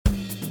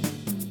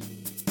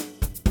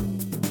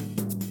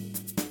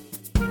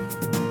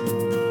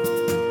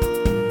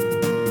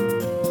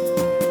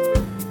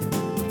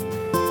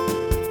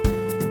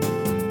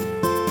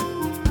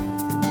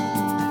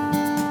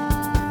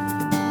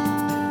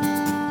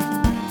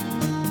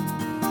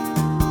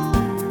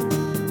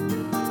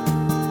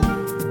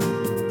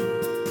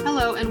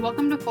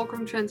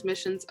Fulcrum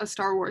Transmissions, a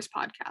Star Wars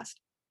podcast.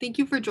 Thank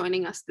you for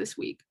joining us this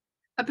week.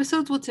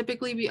 Episodes will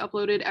typically be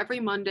uploaded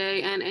every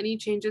Monday, and any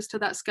changes to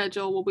that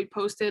schedule will be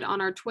posted on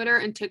our Twitter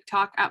and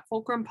TikTok at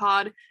Fulcrum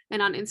Pod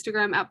and on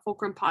Instagram at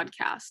Fulcrum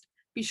Podcast.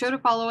 Be sure to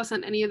follow us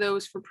on any of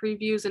those for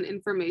previews and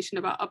information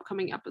about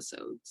upcoming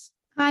episodes.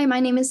 Hi, my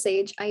name is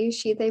Sage. I use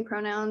she, they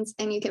pronouns,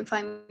 and you can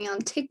find me on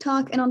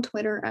TikTok and on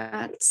Twitter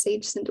at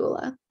Sage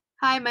Sindula.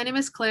 Hi, my name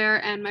is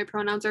Claire, and my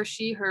pronouns are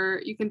she,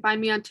 her. You can find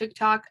me on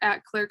TikTok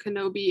at Claire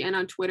Kenobi and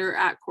on Twitter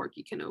at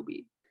Corky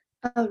Kenobi.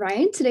 All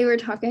right, today we're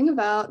talking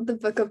about the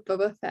Book of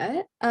Boba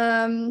Fett.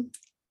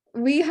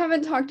 We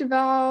haven't talked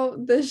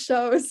about the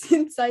show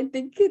since I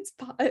think it's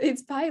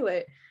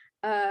pilot.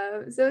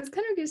 So it's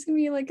kind of just gonna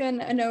be like an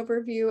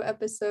overview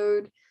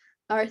episode,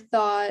 our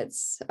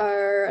thoughts,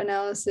 our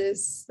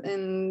analysis,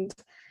 and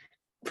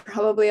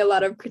probably a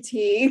lot of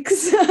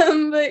critiques.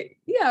 But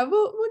yeah,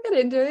 we'll get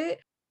into it.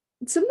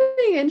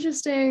 Something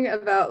interesting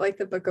about like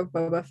the Book of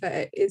Boba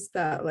Fett is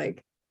that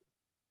like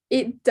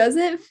it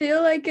doesn't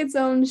feel like its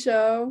own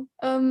show,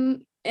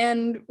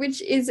 and which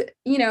is,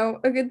 you know,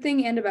 a good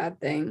thing and a bad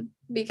thing,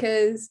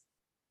 because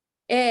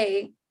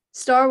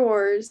Star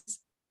Wars,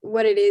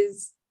 what it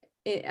is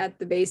at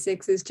the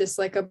basics is just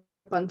like a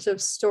bunch of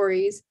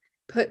stories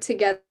put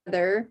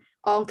together,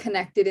 all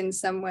connected in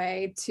some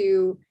way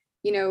to,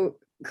 you know,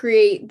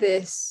 create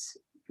this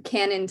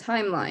canon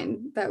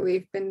timeline that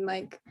we've been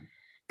like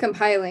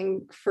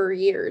compiling for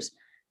years.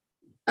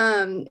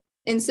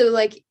 And so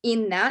like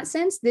in that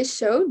sense, this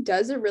show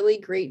does a really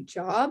great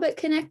job at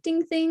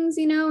connecting things,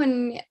 you know,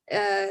 and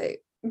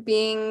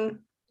being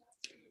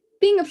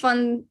a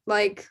fun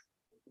like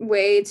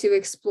way to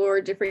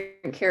explore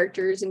different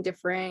characters and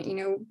different, you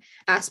know,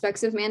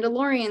 aspects of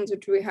Mandalorians,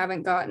 which we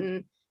haven't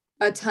gotten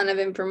a ton of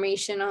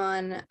information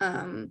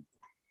on,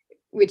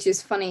 which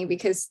is funny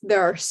because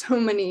there are so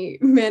many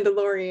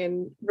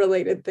Mandalorian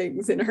related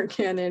things in our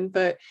canon.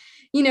 But,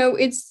 you know,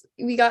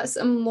 we got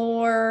some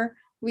lore.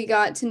 We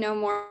got to know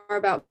more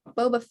about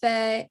Boba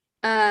Fett,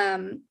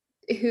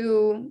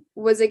 who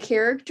was a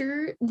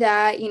character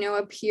that, you know,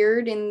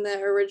 appeared in the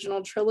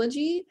original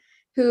trilogy,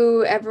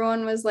 who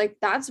everyone was like,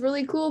 that's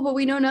really cool, but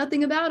we know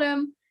nothing about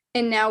him.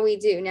 And now we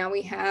do. Now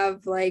we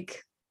have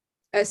like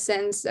a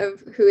sense of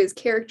who his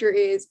character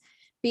is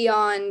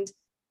beyond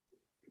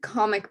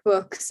comic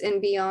books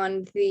and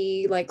beyond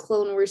the like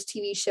Clone Wars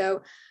TV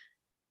show.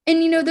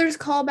 And, you know, there's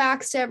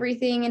callbacks to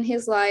everything in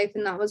his life,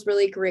 and that was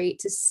really great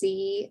to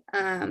see.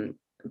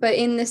 But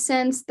in the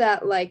sense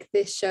that like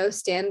this show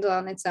stands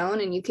on its own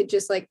and you could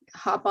just like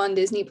hop on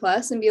Disney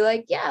Plus and be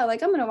like, yeah,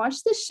 like I'm gonna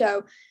watch this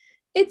show.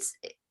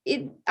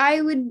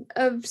 I would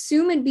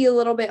assume it'd be a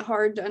little bit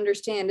hard to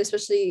understand,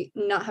 especially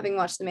not having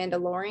watched The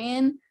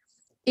Mandalorian.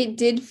 It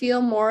did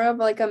feel more of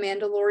like a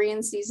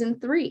Mandalorian season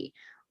 3,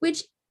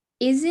 which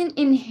isn't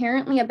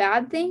inherently a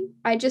bad thing.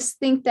 I just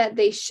think that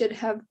they should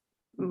have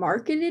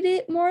marketed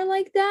it more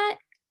like that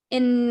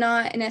and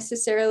not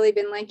necessarily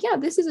been like, yeah,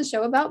 this is a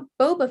show about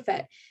Boba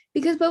Fett.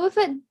 Because Boba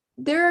Fett,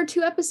 there are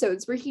 2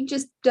 episodes where he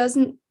just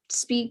doesn't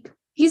speak.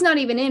 He's not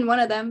even in one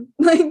of them.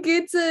 Like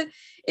it's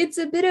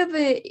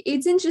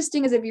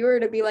interesting as a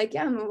viewer to be like,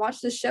 yeah, I'm gonna watch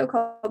this show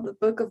called The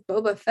Book of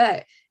Boba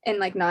Fett and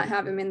like not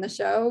have him in the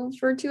show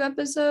for 2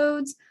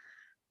 episodes.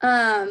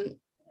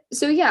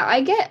 So yeah,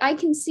 I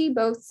can see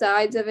both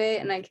sides of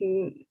it, and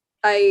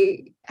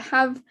I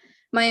have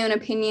my own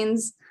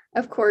opinions,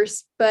 of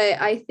course, but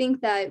I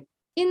think that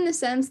in the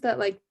sense that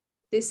like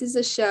this is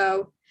a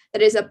show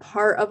that is a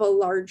part of a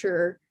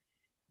larger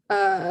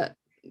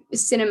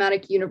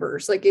cinematic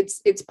universe. Like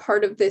it's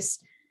part of this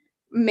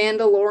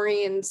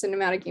Mandalorian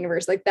cinematic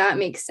universe. Like that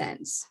makes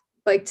sense,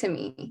 like to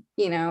me,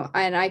 you know,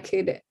 and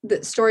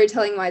the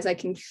storytelling wise,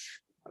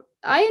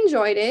 I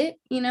enjoyed it,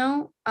 you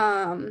know.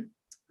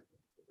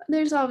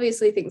 There's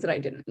obviously things that I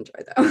didn't enjoy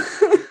though.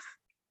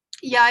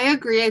 Yeah, I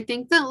agree. I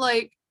think that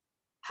like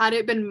had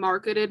it been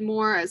marketed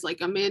more as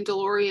like a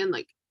Mandalorian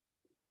like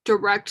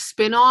direct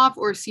spin-off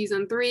or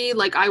season 3,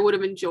 like I would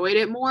have enjoyed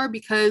it more,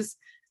 because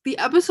the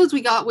episodes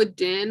we got with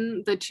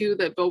Din, the 2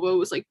 that Boba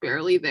was like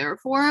barely there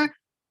for,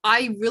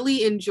 I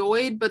really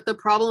enjoyed, but the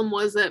problem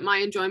was that my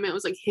enjoyment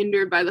was like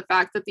hindered by the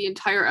fact that the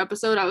entire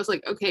episode I was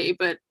like, okay,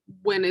 but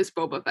when is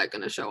Boba Fett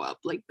gonna show up?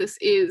 Like this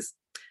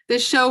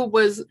show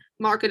was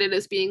marketed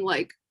as being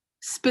like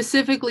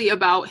specifically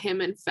about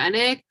him and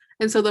Fennec,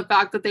 and so the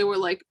fact that they were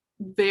like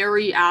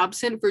very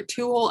absent for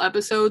 2 whole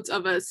episodes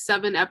of a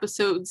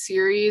 7-episode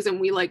series, and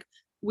we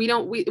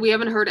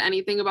haven't heard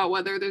anything about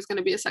whether there's going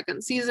to be a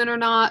second season or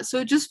not, so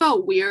it just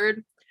felt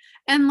weird.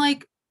 And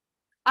like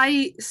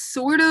I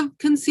sort of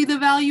can see the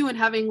value in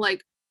having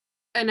like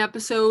an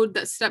episode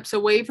that steps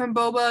away from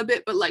Boba a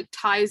bit but like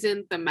ties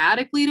in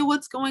thematically to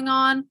what's going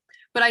on,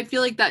 but I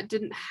feel like that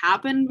didn't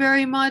happen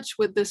very much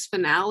with this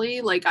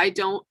finale. Like I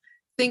don't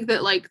think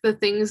that like the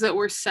things that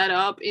were set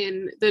up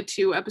in the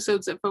 2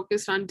 episodes that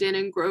focused on Din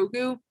and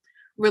Grogu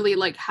really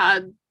like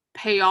had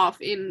payoff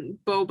in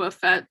Boba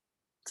Fett,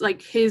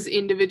 like his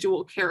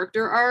individual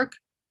character arc.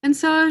 And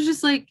so I was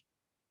just like,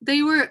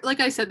 they were,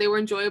 like I said, they were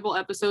enjoyable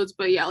episodes,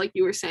 but yeah, like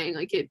you were saying,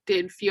 like it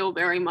did feel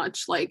very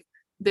much like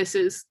this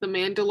is The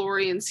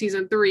Mandalorian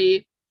season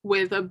 3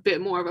 with a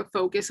bit more of a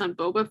focus on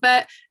Boba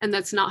Fett, and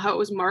that's not how it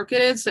was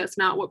marketed, so that's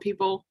not what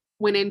people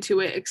went into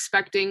it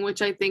expecting,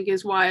 which I think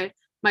is why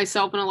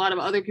myself and a lot of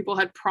other people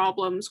had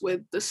problems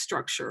with the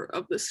structure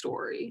of the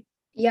story.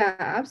 Yeah,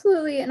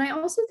 absolutely. And I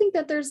also think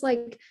that there's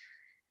like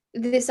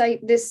this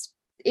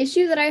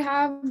issue that I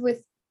have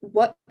with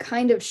what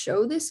kind of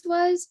show this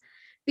was,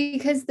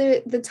 because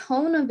the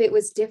tone of it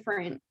was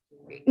different.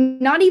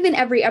 Not even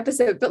every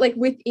episode, but like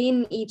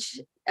within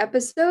each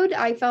episode,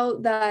 I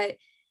felt that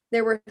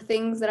there were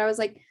things that I was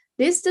like,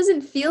 this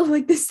doesn't feel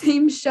like the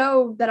same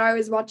show that I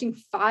was watching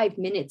 5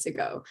 minutes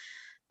ago.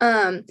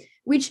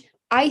 Which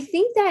I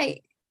think that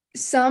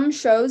some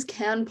shows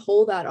can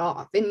pull that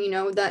off, and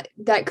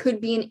that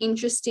could be an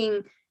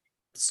interesting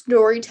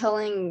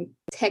storytelling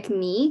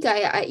technique.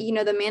 I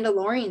The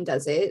Mandalorian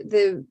does it.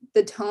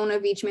 The tone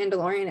of each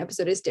Mandalorian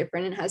episode is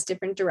different and has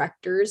different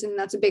directors, and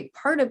that's a big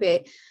part of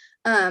it,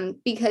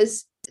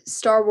 because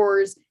Star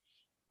Wars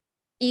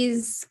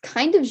is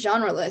kind of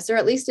genreless, or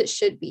at least it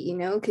should be,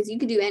 because you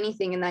could do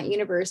anything in that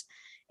universe.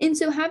 And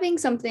so having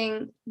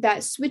something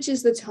that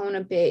switches the tone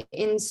a bit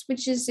and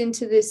switches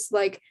into this,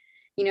 like,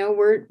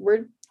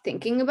 we're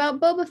thinking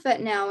about Boba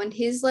Fett now and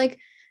his like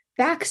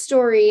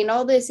backstory and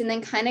all this, and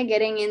then kind of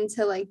getting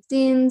into like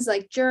Din's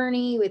like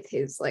journey with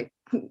his like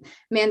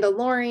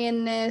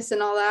Mandalorianness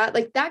and all that,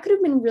 like that could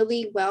have been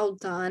really well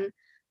done.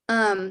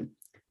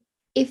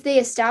 If they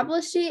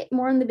established it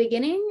more in the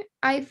beginning,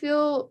 I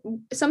feel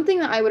something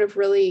that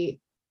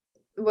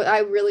what I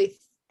really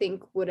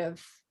think would have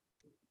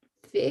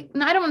fixed,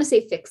 and I don't want to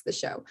say fix the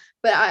show,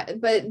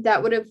 but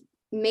that would have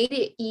made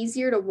it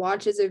easier to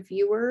watch as a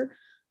viewer,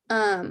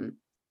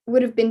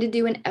 would have been to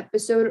do an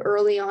episode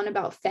early on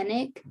about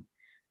Fennec,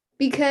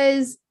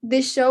 because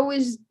this show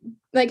is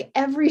like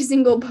every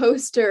single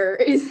poster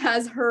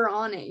has her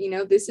on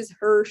it. This is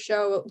her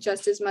show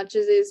just as much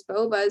as is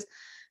Boba's,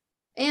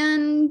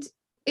 and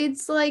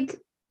it's like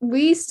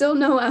we still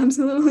know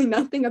absolutely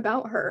nothing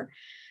about her.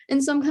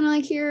 And so I'm kind of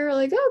like here,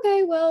 like,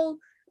 okay, well,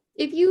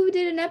 if you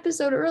did an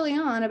episode early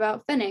on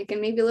about Fennec and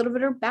maybe a little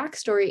bit of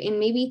backstory and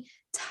maybe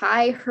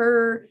tie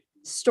her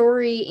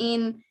story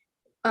in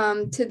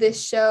to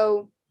this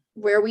show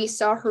where we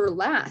saw her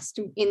last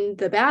in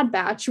the Bad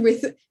Batch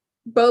with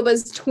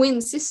Boba's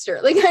twin sister.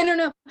 Like, I don't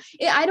know.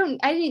 I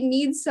didn't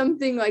need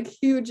something like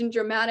huge and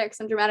dramatic,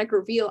 some dramatic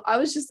reveal. I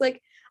was just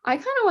like, I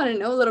kind of want to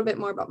know a little bit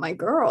more about my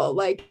girl.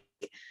 Like,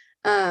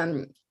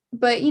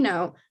 but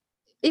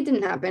it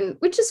didn't happen,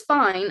 which is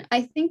fine.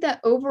 I think that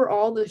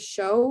overall the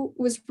show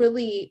was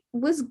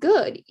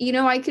good.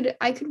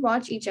 I could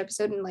watch each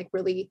episode and like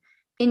really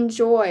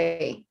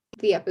enjoy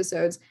the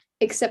episodes,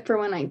 except for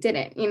when I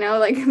didn't,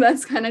 like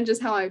that's kind of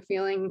just how I'm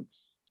feeling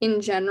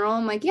in general.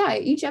 I'm like, yeah,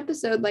 each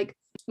episode like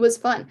was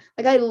fun.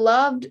 Like I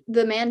loved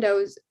the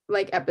Mando's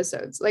like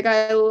episodes. Like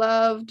I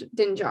loved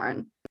Din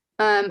Djarin.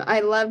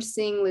 I loved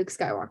seeing Luke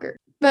Skywalker.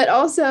 But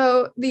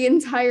also the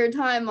entire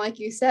time, like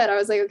you said, I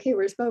was like, okay,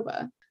 where's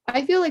Boba?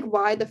 I feel like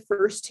why the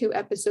first 2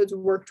 episodes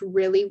worked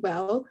really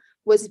well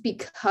was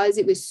because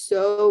it was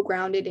so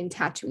grounded in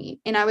Tatooine.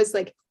 And I was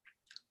like,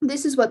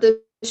 this is what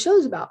the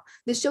show's about.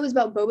 This show is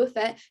about Boba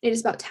Fett. It is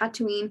about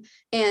Tatooine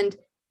and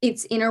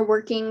its inner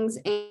workings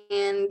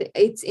and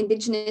its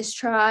indigenous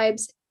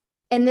tribes.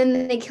 And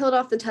then they killed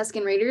off the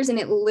Tusken Raiders, and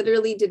it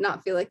literally did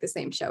not feel like the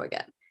same show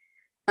again.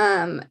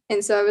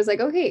 And so I was like,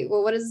 okay,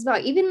 well, what is this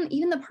about?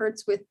 Even the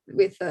parts with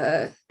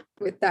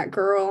that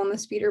girl on the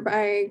speeder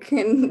bike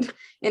and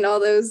all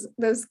those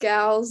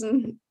gals,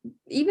 and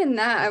even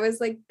that, I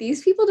was like,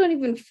 these people don't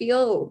even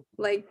feel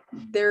like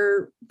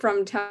they're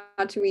from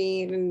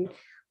Tatooine and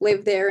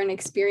live there and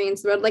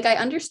experience the road. Like I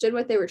understood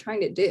what they were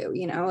trying to do,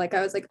 like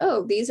I was like,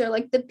 oh, these are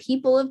like the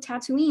people of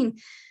Tatooine,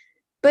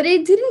 but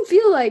it didn't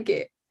feel like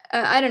it.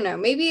 I don't know.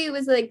 Maybe it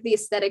was like the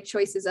aesthetic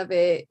choices of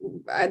it.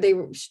 They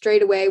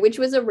strayed away, which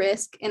was a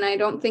risk. And I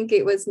don't think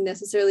it was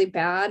necessarily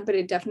bad, but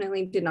it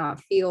definitely did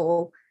not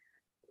feel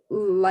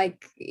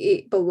like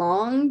it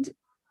belonged.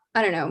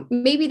 I don't know.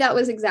 Maybe that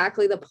was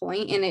exactly the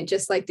point, and it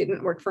just like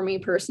didn't work for me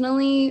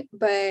personally.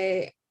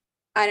 But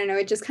I don't know.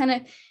 It just kind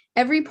of,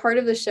 every part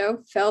of the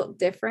show felt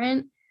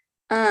different.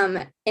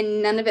 And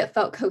none of it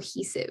felt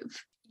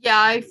cohesive.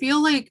 Yeah, I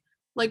feel like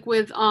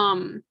with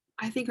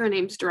I think her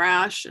name's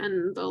Drash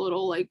and the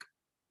little like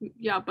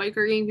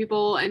biker gang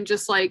people, and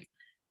just like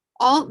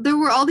there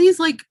were all these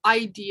like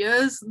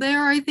ideas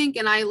there, I think,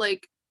 and I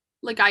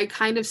I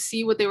kind of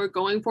see what they were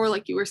going for,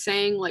 like you were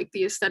saying, like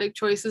the aesthetic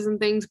choices and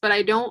things, but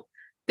I don't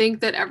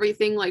think that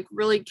everything like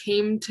really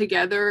came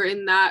together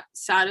in that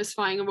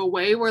satisfying of a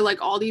way where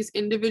like all these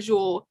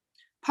individual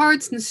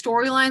parts and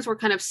storylines were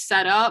kind of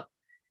set up,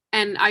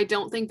 and I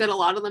don't think that a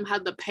lot of them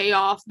had the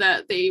payoff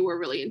that they were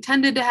really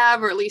intended to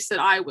have, or at least that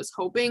I was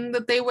hoping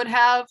that they would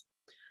have.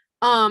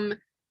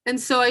 And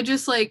so I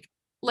just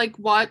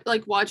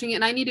watching it,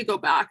 and I need to go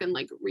back and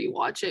like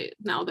rewatch it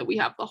now that we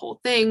have the whole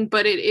thing,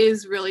 but it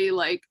is really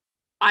like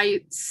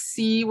I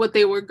see what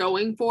they were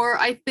going for,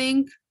 I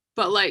think,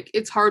 but like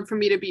it's hard for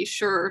me to be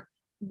sure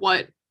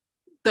what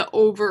the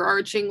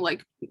overarching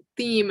like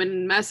theme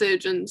and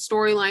message and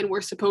storyline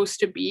were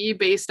supposed to be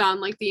based on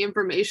like the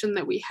information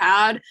that we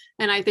had.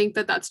 And I think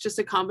that that's just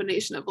a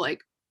combination of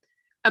like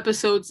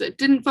episodes that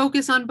didn't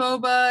focus on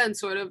Boba and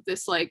sort of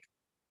this like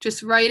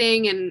just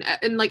writing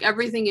and like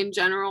everything in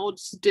general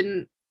just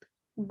didn't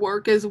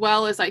work as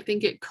well as I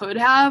think it could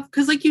have.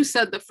 Because like you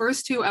said, the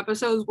first two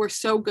episodes were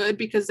so good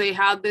because they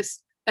had this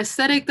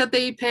aesthetic that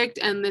they picked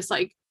and this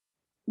like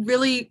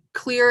really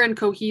clear and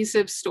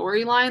cohesive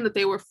storyline that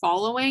they were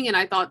following, and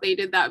I thought they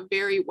did that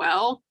very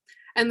well.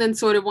 And then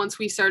sort of once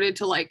we started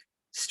to like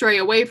stray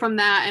away from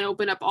that and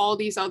open up all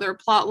these other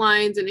plot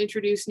lines and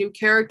introduce new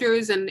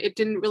characters, and it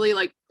didn't really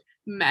like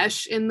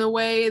mesh in the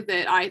way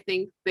that I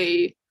think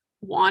they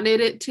wanted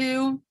it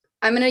to.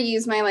 I'm gonna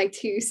use my like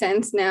 2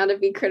 cents now to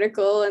be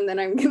critical, and then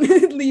I'm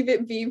gonna leave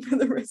it be for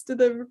the rest of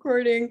the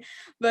recording.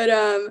 But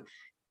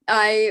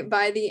I,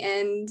 by the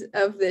end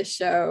of this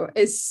show,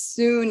 as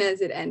soon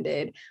as it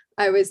ended,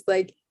 I was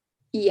like,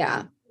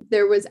 yeah,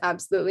 there was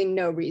absolutely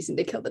no reason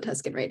to kill the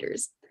Tusken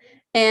Raiders.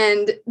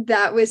 And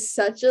that was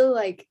such a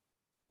like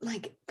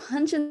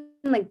punch in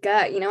the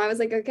gut, you know. I was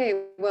like,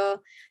 okay,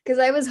 well, because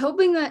I was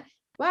hoping that,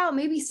 wow,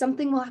 maybe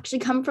something will actually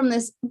come from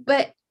this.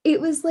 But it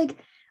was like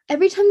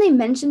every time they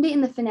mentioned it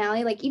in the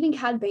finale, like even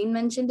Cad Bane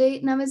mentioned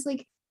it, and I was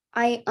like,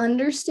 I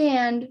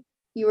understand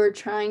you were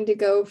trying to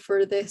go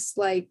for this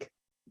like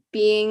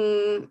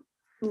being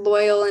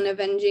loyal and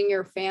avenging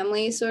your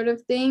family sort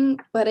of thing,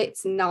 but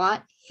it's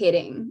not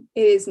hitting.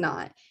 It is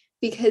not,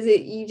 because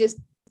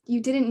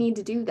you didn't need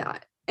to do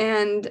that.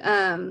 And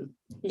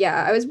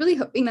yeah, I was really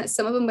hoping that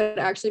some of them would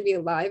actually be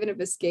alive and have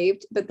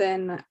escaped, but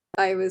then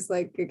I was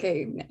like,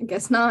 okay, I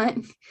guess not.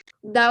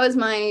 That was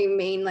my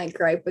main like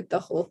gripe with the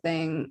whole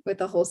thing, with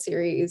the whole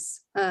series.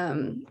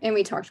 And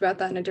we talked about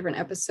that in a different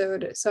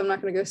episode, so I'm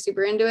not going to go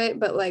super into it,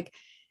 but like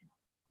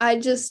I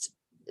just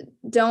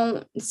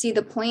don't see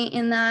the point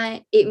in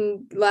that.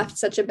 It left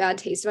such a bad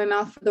taste in my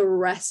mouth for the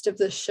rest of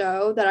the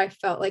show that I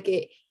felt like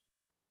it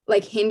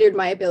like hindered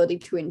my ability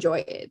to enjoy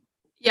it.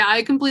 Yeah,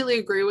 I completely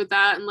agree with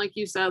that. And like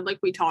you said, like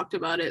we talked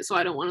about it, so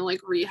I don't want to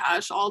like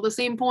rehash all the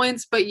same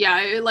points. But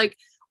yeah, like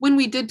when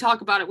we did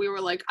talk about it, we were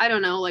like, I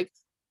don't know, like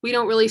we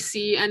don't really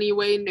see any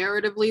way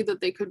narratively that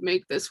they could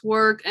make this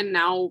work. And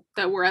now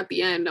that we're at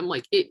the end, I'm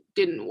like, it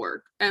didn't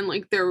work. And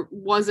like there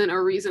wasn't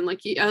a reason,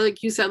 like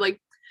you said,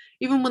 like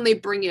even when they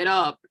bring it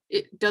up,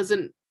 it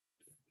doesn't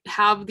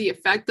have the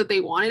effect that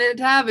they wanted it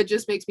to have. It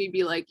just makes me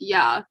be like,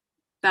 yeah,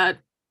 that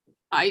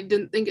I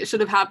didn't think it should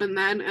have happened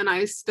then, and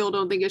I still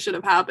don't think it should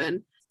have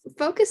happened.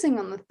 Focusing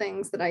on the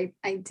things that I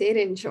did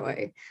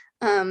enjoy,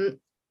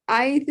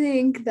 I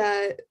think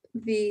that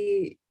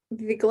the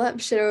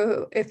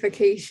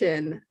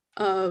Glepshoification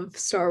of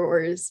Star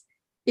Wars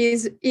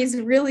is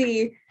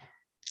really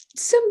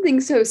something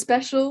so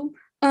special.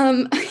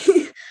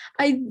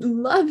 I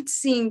loved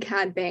seeing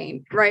Cad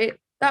Bane, right?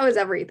 That was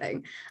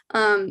everything.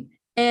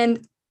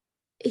 And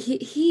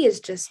he is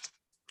just,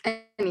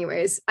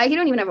 anyways, I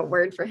don't even have a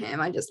word for him.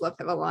 I just love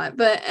him a lot.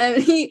 But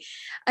I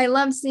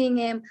loved seeing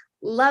him,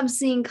 loved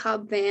seeing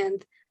Cobb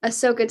Vanth,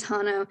 Ahsoka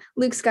Tano,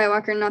 Luke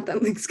Skywalker. Not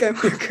that Luke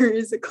Skywalker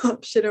is a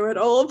Glepshido at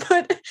all,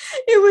 but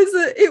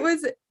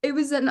it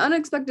was an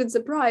unexpected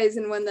surprise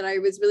and one that I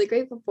was really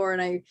grateful for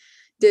and I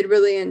did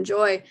really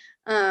enjoy.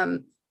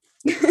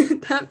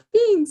 That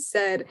being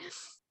said,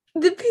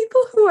 the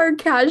people who are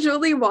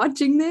casually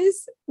watching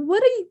this,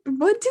 what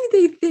do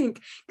they think?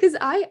 Because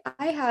I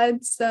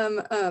had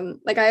some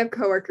like I have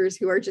coworkers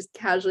who are just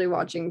casually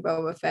watching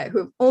Boba Fett, who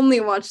have only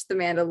watched The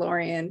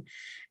Mandalorian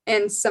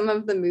and some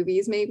of the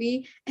movies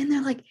maybe, and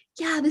they're like,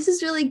 yeah, this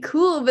is really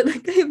cool, but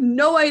like I have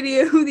no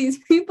idea who these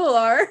people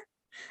are.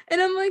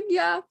 And I'm like,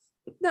 yeah,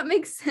 that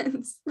makes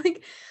sense.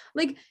 Like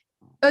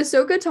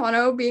Ahsoka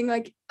Tano being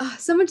like, oh,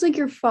 so much like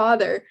your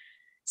father.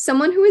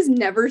 Someone who has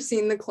never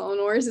seen the Clone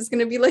Wars is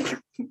going to be like,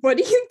 what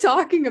are you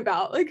talking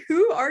about? Like,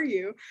 who are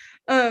you?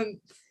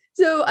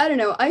 So I don't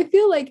know. I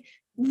feel like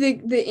the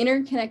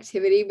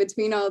interconnectivity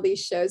between all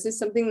these shows is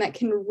something that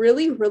can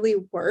really, really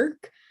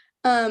work.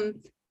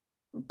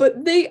 But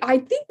I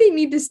think they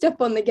need to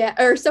step on the gas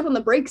or step on the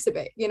brakes a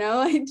bit, you know.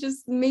 I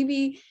just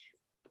maybe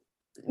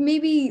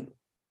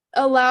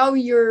allow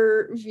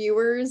your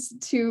viewers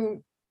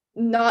to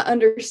not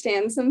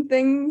understand some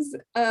things,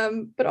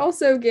 but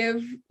also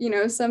give, you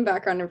know, some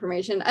background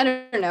information. I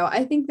don't know.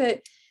 I think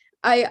that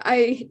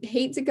I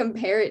hate to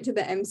compare it to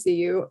the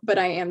MCU, but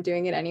I am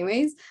doing it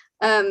anyways.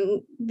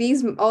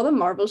 All the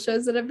Marvel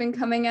shows that have been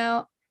coming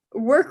out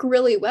work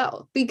really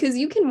well because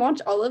you can watch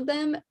all of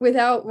them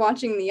without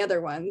watching the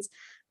other ones,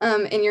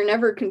 and you're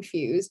never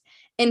confused.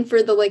 And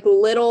for the like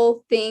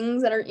little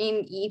things that are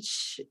in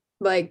each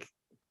like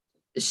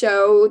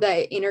show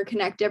that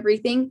interconnect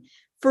everything,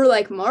 for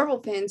like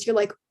Marvel fans, you're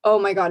like, oh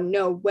my God,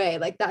 no way.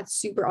 Like, that's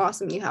super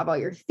awesome. You have all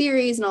your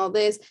theories and all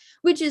this,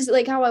 which is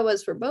like how I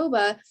was for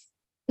Boba.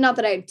 Not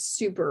that I had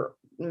super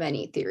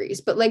many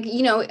theories, but like,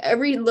 you know,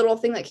 every little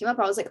thing that came up,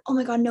 I was like, oh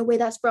my God, no way,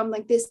 that's from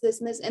like this,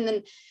 and this. And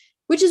then,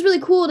 which is really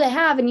cool to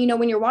have. And, you know,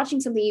 when you're watching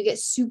something, you get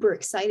super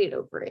excited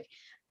over it.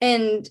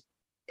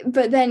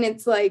 But then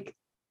it's like,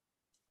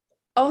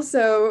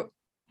 also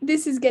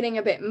this is getting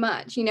a bit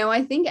much, you know.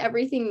 I think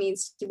everything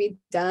needs to be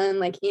done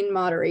like in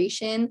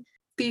moderation.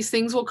 These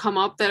things will come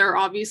up that are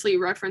obviously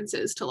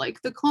references to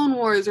like the Clone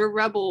Wars or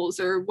Rebels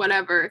or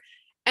whatever.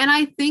 And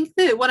I think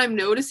that what I'm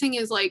noticing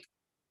is like,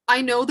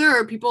 I know there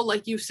are people,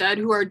 like you said,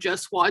 who are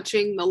just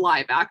watching the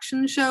live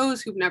action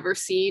shows who've never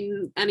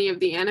seen any of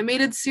the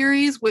animated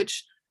series,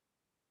 which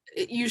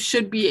you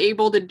should be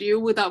able to do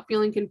without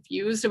feeling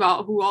confused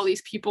about who all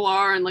these people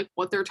are and like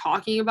what they're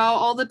talking about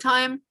all the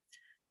time.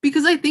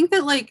 Because I think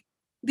that like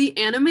the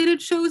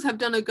animated shows have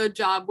done a good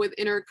job with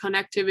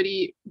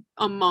interconnectivity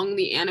among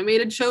the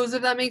animated shows,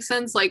 if that makes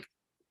sense. Like,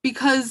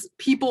 because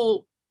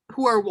people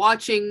who are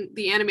watching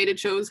the animated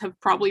shows have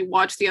probably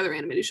watched the other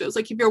animated shows.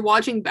 Like, if you're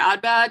watching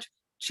Bad Batch,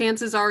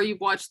 chances are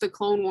you've watched the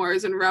Clone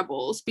Wars and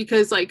Rebels,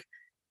 because like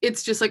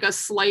it's just like a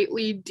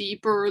slightly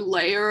deeper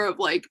layer of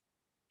like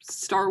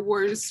Star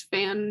Wars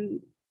fanism.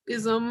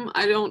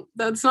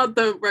 That's not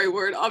the right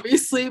word,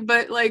 obviously,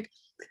 but like,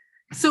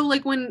 so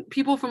like when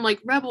people from like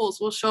Rebels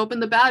will show up in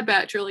the Bad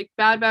Batch, or like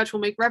Bad Batch will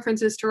make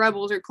references to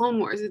Rebels or Clone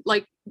Wars, it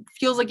like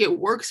feels like it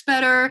works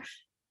better,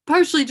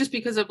 partially just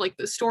because of like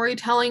the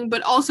storytelling,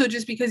 but also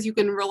just because you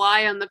can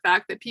rely on the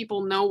fact that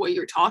people know what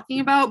you're talking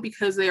about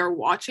because they are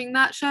watching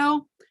that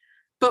show.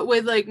 But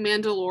with like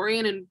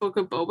Mandalorian and Book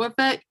of Boba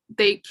Fett,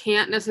 they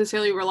can't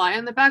necessarily rely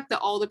on the fact that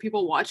all the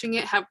people watching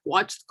it have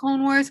watched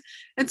Clone Wars.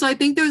 And so I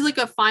think there's like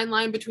a fine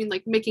line between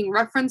like making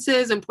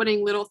references and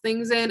putting little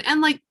things in.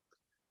 And like,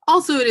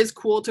 also it is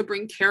cool to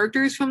bring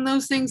characters from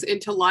those things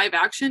into live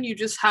action. You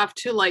just have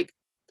to like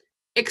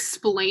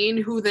explain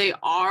who they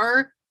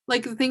are.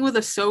 Like the thing with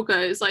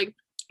Ahsoka is like,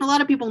 a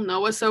lot of people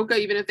know Ahsoka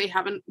even if they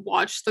haven't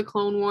watched the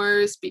Clone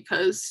Wars,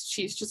 because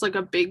she's just like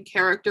a big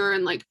character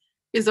and like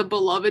is a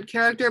beloved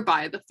character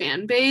by the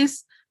fan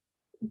base.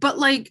 But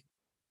like,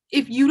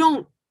 if you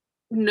don't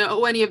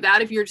know any of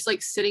that, if you're just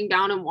like sitting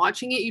down and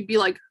watching it, you'd be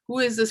like, who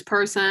is this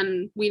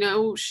person? We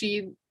know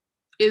she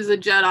is a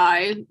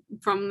Jedi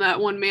from that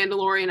one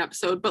Mandalorian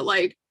episode, but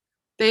like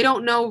they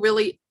don't know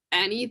really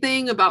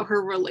anything about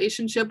her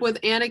relationship with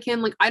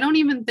Anakin. Like, I don't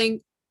even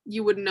think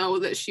you would know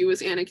that she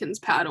was Anakin's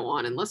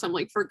Padawan unless I'm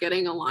like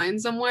forgetting a line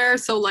somewhere.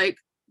 So like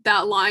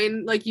that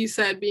line, like you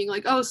said, being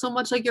like, oh, so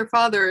much like your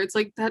father, it's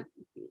like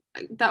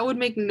that would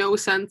make no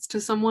sense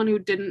to someone who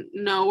didn't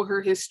know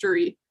her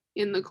history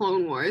in the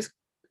Clone Wars.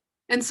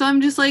 And so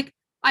I'm just like,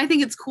 I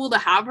think it's cool to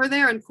have her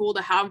there and cool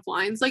to have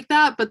lines like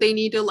that, but they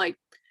need to like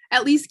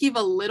at least give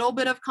a little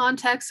bit of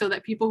context so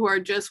that people who are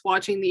just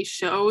watching these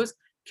shows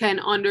can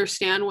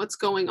understand what's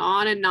going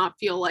on and not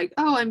feel like,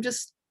 oh, I'm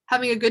just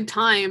having a good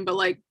time, but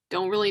like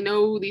don't really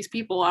know who these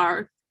people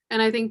are.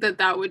 And I think that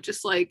that would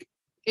just like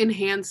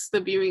enhance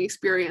the viewing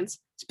experience,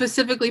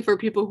 specifically for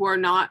people who are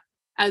not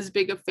as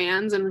big of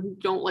fans and who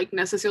don't like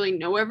necessarily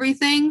know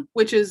everything,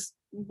 which is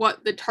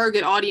what the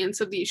target audience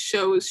of these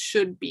shows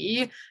should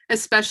be,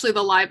 especially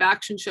the live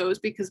action shows,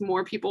 because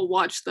more people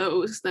watch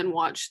those than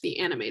watch the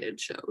animated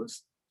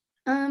shows.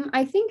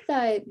 I think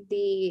that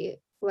the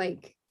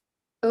like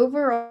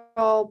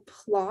overall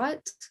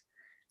plot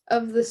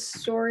of the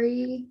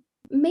story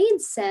made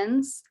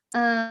sense.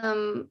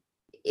 But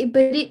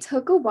it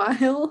took a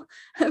while.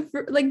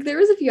 Like there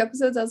was a few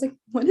episodes I was like,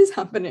 what is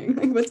happening?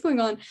 Like what's going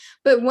on?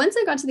 But once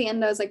I got to the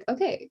end, I was like,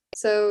 okay,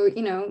 so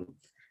you know,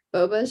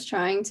 Boba's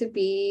trying to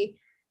be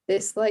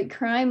this like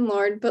crime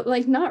lord, but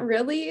like not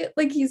really.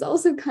 Like he's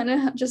also kind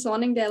of just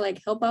wanting to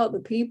like help out the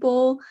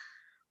people,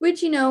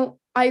 which you know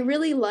I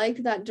really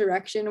liked that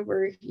direction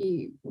where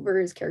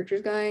his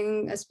character's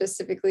going,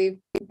 specifically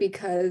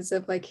because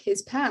of like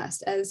his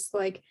past as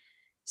like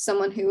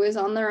someone who was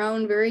on their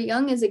own very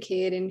young as a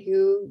kid and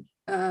who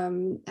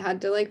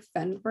had to like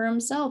fend for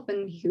himself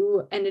and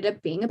who ended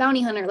up being a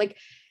bounty hunter. Like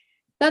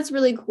that's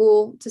really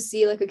cool to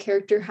see like a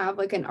character have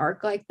like an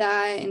arc like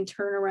that and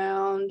turn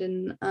around.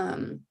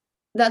 And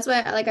that's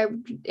why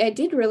I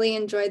did really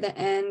enjoy the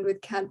end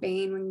with Cad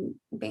Bane when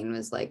Bane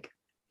was like,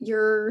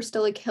 you're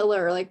still a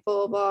killer, like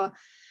blah blah blah.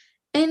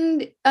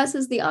 And us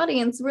as the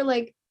audience, we're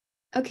like,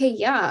 okay,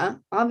 yeah,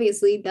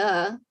 obviously,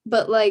 duh.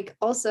 But like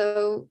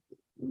also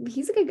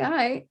he's a good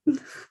guy.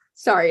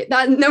 Sorry,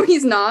 that no,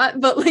 he's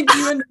not, but like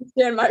you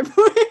understand my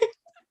point.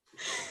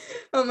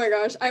 Oh my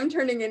gosh, I'm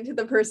turning into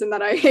the person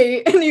that I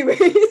hate.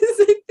 Anyways,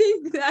 I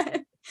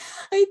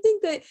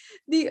think that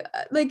the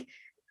like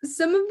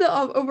some of the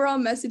overall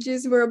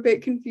messages were a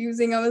bit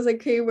confusing. I was like,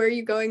 okay, where are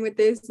you going with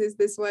this? Is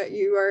this what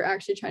you are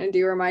actually trying to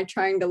do? Or am I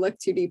trying to look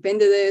too deep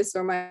into this?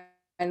 Or am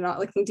I not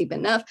looking deep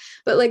enough?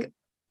 But like,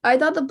 I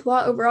thought the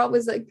plot overall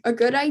was like a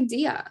good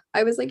idea.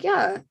 I was like,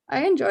 yeah,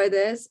 I enjoy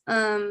this.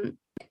 And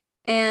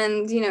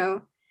you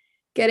know,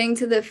 getting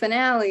to the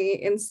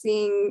finale and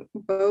seeing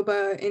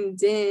Boba and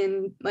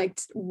Din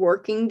like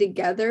working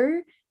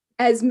together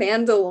as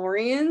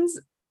Mandalorians,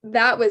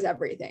 that was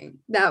everything.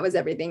 That was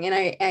everything. And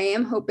I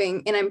am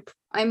hoping, and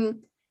I'm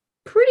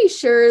pretty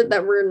sure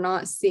that we're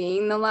not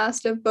seeing the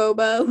last of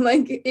Boba.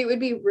 Like it would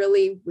be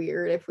really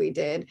weird if we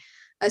did,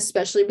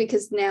 especially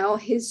because now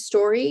his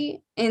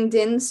story and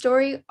Din's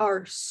story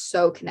are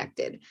so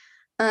connected.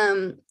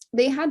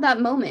 They had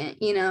that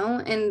moment, you know,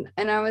 and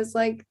I was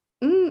like,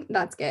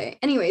 That's gay.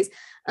 Anyways,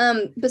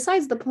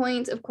 besides the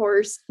point, of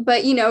course,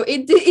 but you know,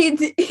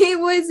 it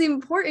was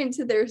important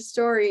to their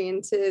story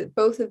and to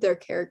both of their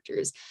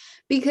characters,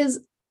 because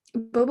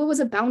Boba was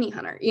a bounty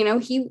hunter. You know,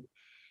 he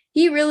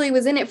really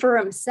was in it for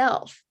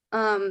himself.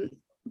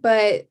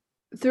 But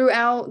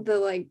throughout the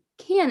like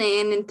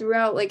canon and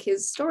throughout like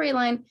his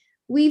storyline,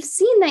 we've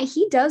seen that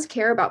he does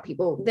care about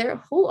people. Their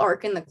whole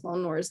arc in the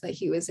Clone Wars that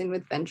he was in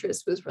with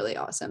Ventress was really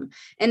awesome.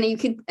 And you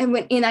could,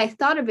 and I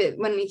thought of it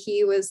when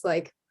he was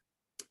like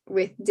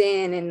with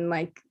Din and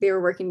like they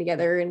were working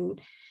together and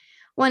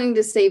wanting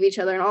to save each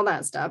other and all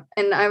that stuff.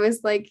 And I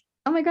was like,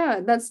 oh my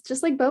God, that's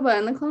just like Boba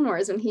in the Clone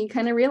Wars when he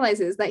kind of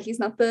realizes that he's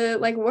not the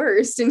like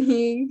worst. And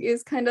he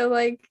is kind of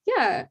like,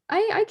 yeah,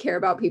 I care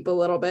about people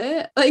a little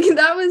bit. Like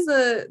that was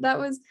the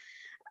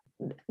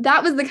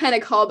kind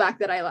of callback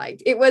that I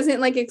liked. It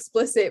wasn't like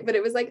explicit, but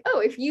it was like,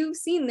 oh, if you've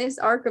seen this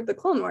arc of the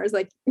Clone Wars,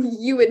 like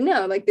you would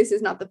know, like this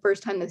is not the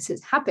first time this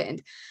has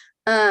happened.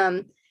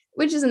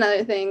 Which is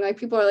another thing. Like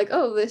people are like,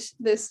 oh,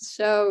 this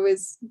show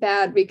is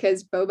bad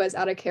because Boba's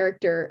out of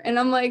character. And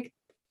I'm like,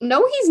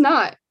 no, he's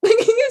not. Like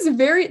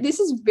this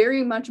is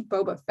very much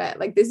Boba Fett.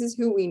 Like this is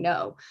who we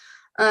know.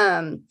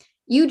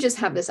 You just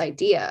have this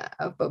idea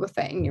of Boba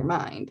Fett in your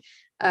mind.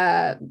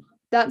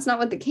 That's not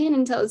what the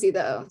canon tells you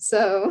though.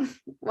 So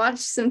watch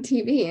some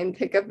TV and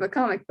pick up a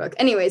comic book.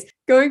 Anyways,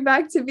 going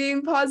back to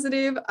being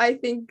positive, I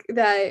think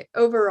that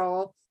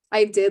overall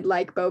I did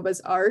like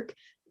Boba's arc.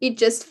 It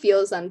just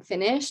feels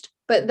unfinished,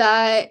 but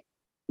that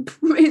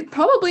is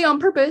probably on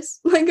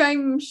purpose. Like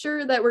I'm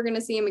sure that we're going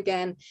to see him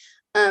again.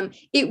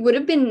 It would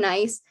have been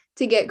nice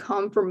to get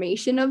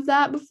confirmation of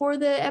that before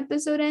the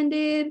episode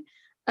ended.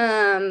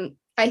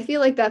 I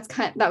feel like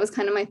that was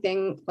kind of my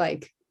thing.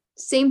 Like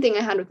same thing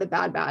I had with the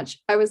Bad Batch.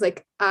 I was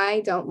like,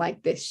 I don't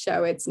like this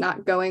show. It's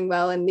not going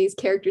well, and these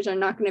characters are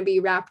not going to be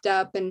wrapped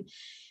up, and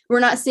we're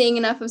not seeing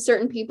enough of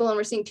certain people, and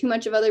we're seeing too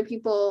much of other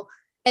people.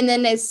 And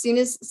then as soon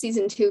as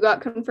season 2 got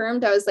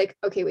confirmed, I was like,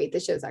 okay, wait,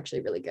 this show's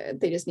actually really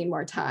good. They just need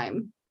more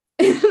time.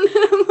 And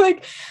I'm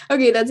like,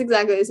 okay, that's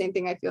exactly the same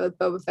thing I feel with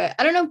Boba Fett.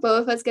 I don't know if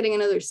Boba Fett's getting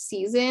another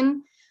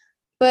season,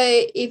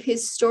 but if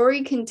his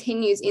story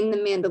continues in The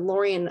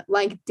Mandalorian,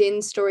 like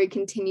Din's story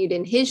continued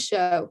in his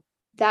show,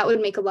 that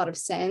would make a lot of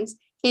sense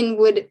and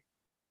would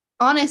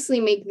honestly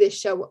make this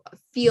show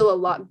feel a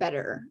lot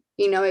better.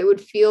 You know, it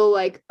would feel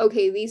like,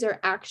 okay, these are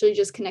actually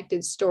just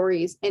connected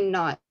stories and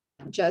not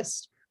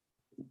just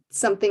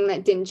something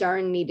that Din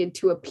Djarin needed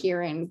to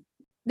appear in.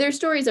 Their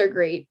stories are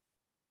great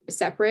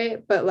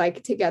separate, but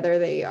like together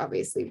they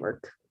obviously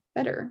work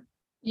better.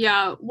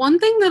 Yeah, one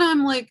thing that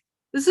I'm like,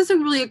 this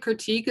isn't really a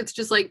critique, it's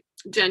just like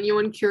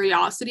genuine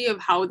curiosity of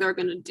how they're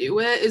gonna do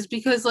it, is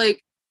because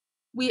like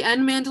we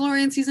end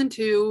Mandalorian season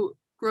 2,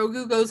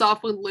 Grogu goes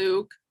off with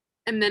Luke,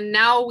 and then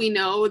now we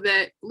know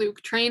that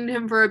Luke trained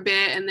him for a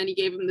bit and then he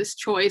gave him this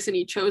choice and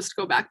he chose to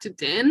go back to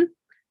Din,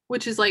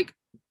 which is like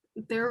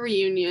their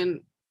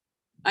reunion.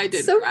 I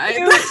did so cry.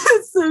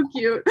 It's so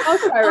cute. I'll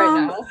cry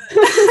right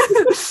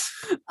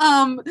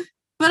now.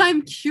 But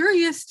I'm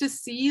curious to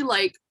see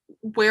like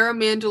where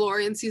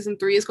Mandalorian season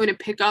 3 is going to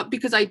pick up,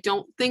 because I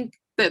don't think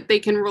that they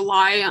can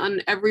rely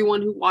on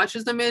everyone who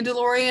watches The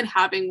Mandalorian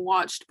having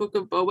watched Book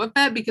of Boba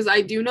Fett, because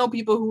I do know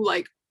people who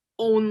like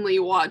only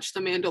watch The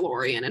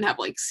Mandalorian and have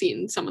like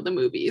seen some of the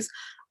movies.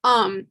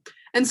 And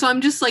so I'm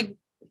just like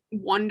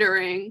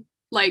wondering,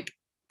 like,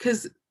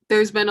 because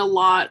there's been a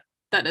lot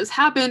that has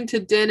happened to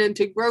Din and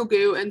to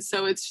Grogu, and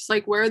so it's just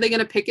like, where are they going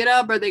to pick it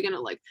up? Are they going to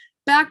like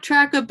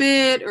backtrack a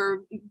bit,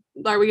 or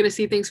are we going to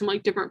see things from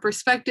like different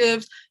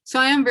perspectives? So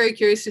I am very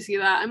curious to see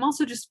that. I'm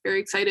also just very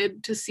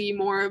excited to see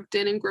more of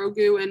Din and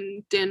Grogu,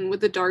 and Din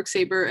with the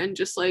Darksaber, and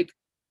just like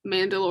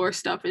Mandalore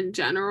stuff in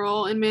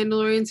general in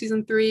Mandalorian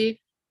season 3.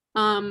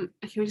 I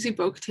can't wait to see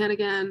Bo-Katan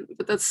again,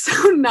 but that's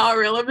so not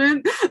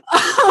relevant.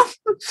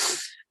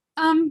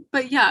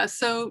 But yeah,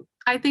 so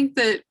I think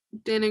that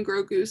Din and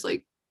Grogu's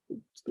like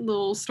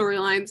little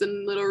storylines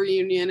and little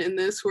reunion in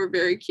this were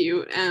very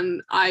cute,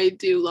 and I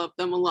do love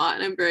them a lot,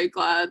 and I'm very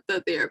glad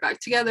that they are back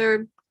together,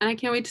 and I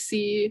can't wait to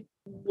see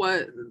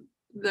what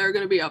they're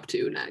going to be up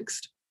to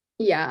next.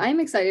 Yeah,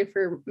 I'm excited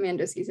for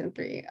Mando season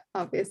 3,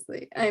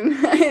 obviously.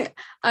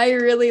 I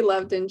really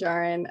loved Din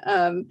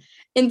Djarin.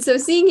 And so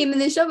seeing him in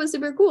this show was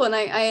super cool, and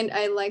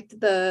I liked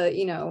the,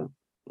 you know,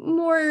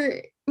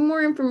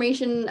 more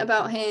information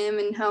about him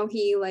and how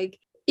he like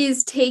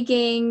is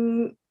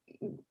taking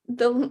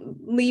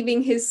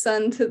leaving his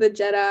son to the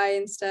Jedi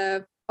and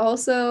stuff.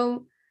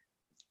 Also,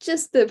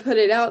 just to put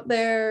it out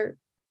there,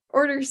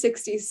 Order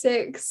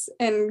 66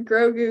 and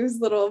Grogu's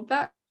little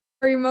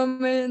backstory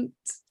moment.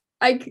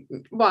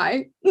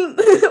 Why?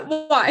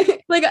 Why?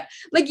 Like,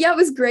 yeah, it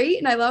was great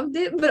and I loved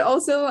it, but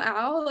also,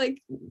 ow,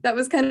 like that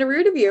was kind of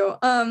rude of you.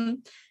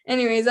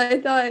 Anyways,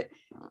 I thought,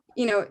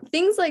 you know,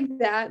 things like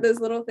that, those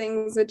little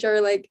things which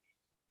are like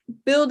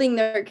building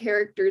their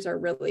characters are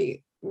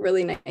really,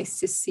 really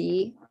nice to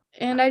see.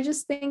 And I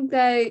just think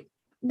that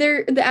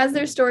as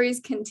their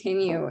stories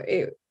continue,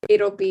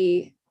 it'll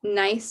be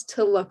nice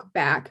to look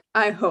back,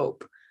 I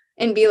hope,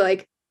 and be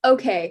like,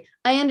 okay,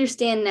 I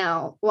understand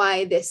now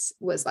why this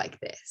was like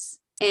this.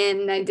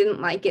 And I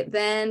didn't like it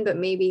then, but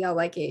maybe I'll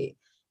like it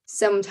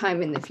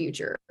sometime in the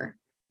future.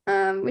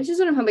 Which is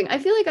what I'm hoping. I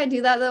feel like I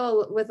do that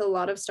though with a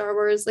lot of Star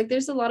Wars. Like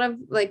there's a lot of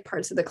like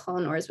parts of the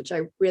Clone Wars which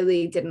I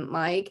really didn't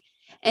like.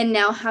 And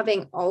now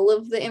having all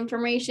of the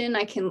information,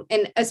 I can,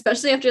 and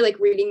especially after like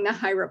reading the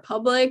High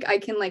Republic, I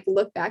can like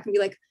look back and be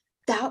like,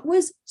 that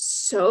was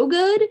so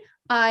good.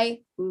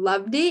 I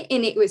loved it.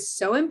 And it was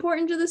so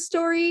important to the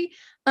story.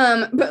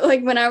 But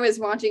like when I was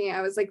watching it,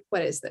 I was like,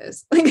 what is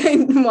this? Like,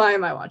 why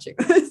am I watching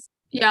this?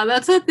 Yeah,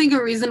 that's I think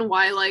a reason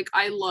why like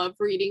I love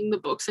reading the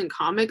books and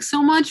comics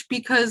so much,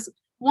 because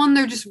one,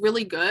 they're just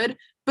really good,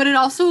 but it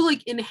also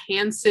like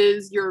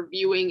enhances your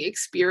viewing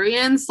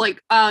experience.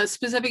 Like a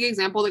specific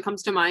example that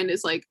comes to mind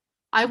is like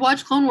I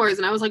watched Clone Wars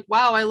and I was like,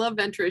 wow, I love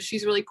Ventress.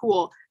 She's really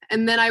cool.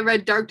 And then I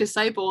read Dark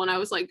Disciple and I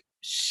was like,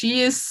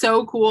 she is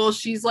so cool.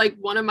 She's like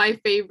one of my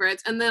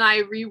favorites. And then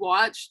I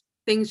rewatched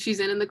things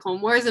she's in the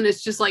Clone Wars and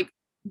it's just like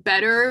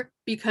better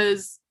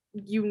because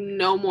you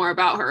know more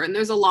about her, and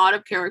there's a lot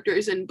of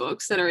characters in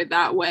books that are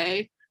that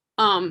way.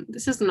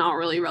 This is not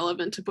really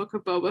relevant to Book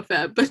of Boba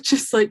Fett, but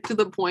just like to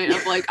the point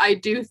of like I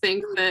do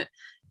think that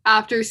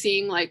after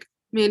seeing like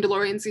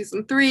Mandalorian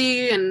season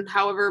 3 and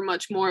however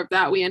much more of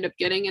that we end up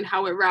getting and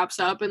how it wraps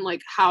up and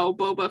like how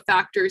Boba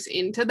factors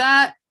into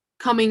that,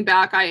 coming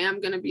back I am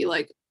going to be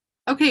like,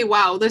 okay,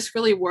 wow, this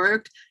really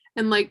worked.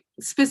 And like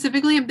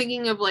specifically I'm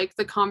thinking of like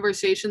the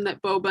conversation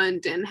that Boba and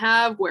Din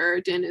have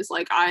where Din is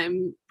like,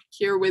 I'm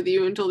here with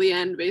you until the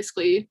end,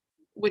 basically,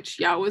 which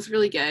yeah was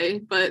really gay,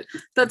 but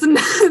that's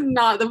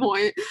not the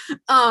point.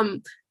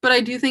 But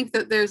I do think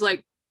that there's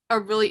like a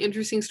really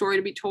interesting story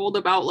to be told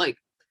about like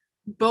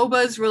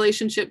Boba's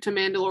relationship to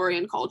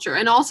Mandalorian culture,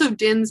 and also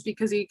Din's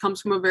because he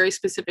comes from a very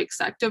specific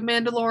sect of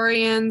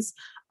Mandalorians,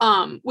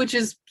 which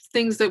is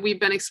things that we've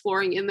been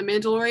exploring in the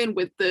Mandalorian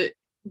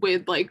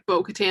with like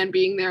Bo-Katan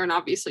being there, and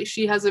obviously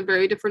she has a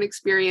very different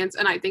experience,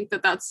 and I think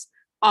that that's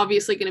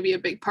obviously going to be a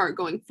big part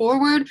going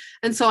forward.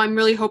 And so I'm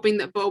really hoping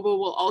that Boba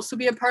will also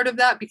be a part of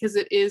that because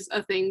it is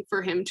a thing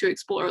for him to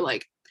explore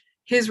like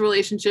his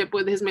relationship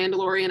with his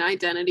Mandalorian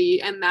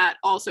identity, and that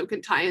also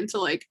can tie into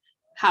like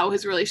how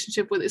his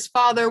relationship with his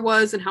father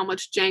was and how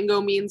much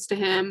Jango means to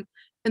him.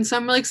 And so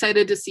I'm really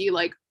excited to see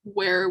like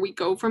where we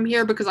go from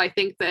here, because I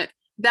think that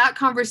that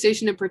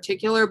conversation in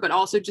particular, but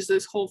also just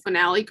this whole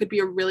finale could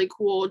be a really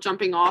cool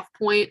jumping off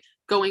point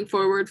going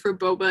forward for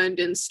Boba and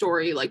Din's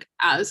story, like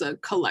as a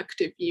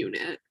collective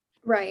unit.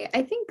 Right.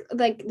 I think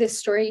like this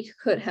story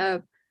could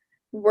have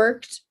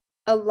worked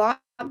a lot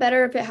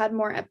better if it had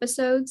more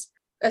episodes,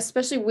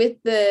 especially with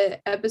the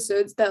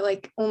episodes that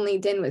like only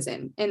Din was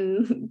in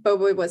and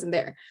Boba wasn't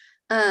there.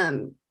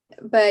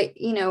 But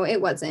you know,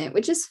 it wasn't,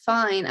 which is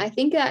fine. I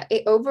think that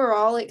it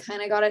overall it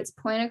kind of got its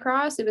point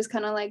across. It was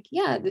kind of like,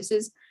 yeah, this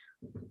is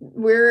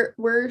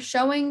we're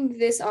showing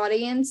this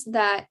audience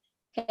that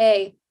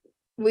hey,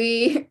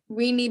 we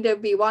need to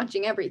be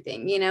watching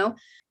everything, you know.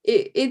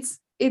 It's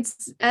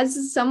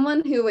as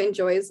someone who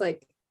enjoys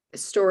like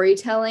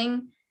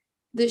storytelling,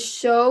 the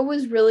show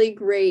was really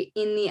great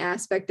in the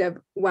aspect of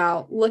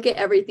wow, look at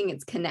everything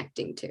it's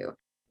connecting to.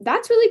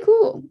 That's really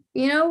cool,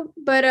 you know.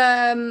 But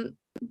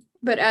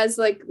as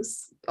like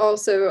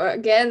also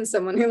again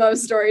someone who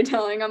loves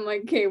storytelling, I'm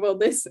like, okay, well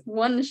this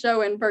one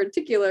show in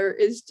particular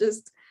is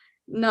just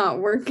not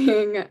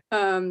working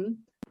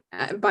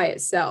by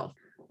itself.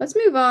 Let's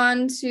move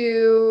on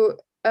to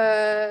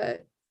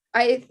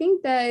I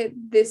think that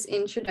this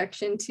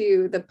introduction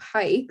to the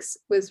Pikes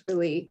was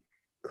really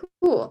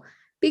cool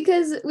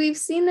because we've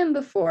seen them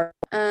before.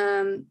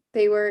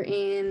 They were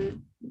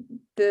in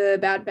the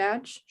Bad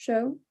Batch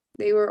show.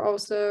 They were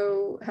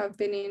also have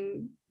been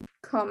in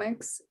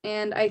comics,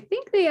 and I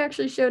think they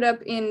actually showed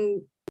up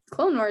in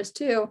Clone Wars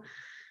too.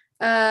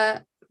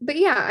 But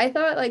yeah, I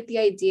thought like the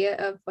idea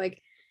of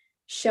like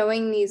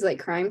showing these like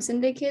crime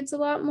syndicates a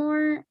lot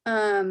more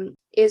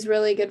is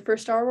really good for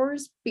Star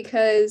Wars,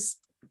 because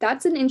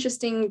that's an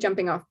interesting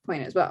jumping off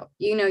point as well.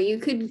 You know, you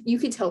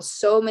could tell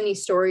so many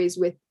stories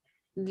with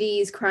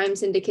these crime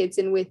syndicates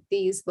and with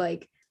these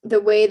like the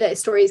way that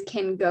stories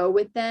can go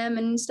with them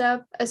and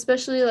stuff,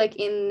 especially like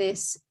in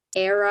this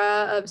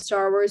era of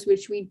Star Wars,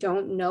 which we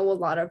don't know a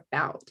lot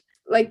about.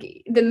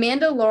 Like The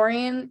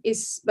Mandalorian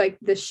is like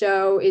the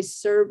show is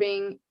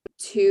serving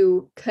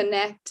to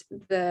connect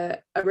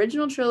the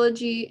original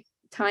trilogy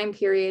time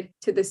period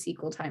to the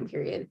sequel time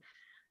period.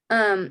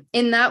 And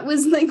that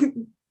was like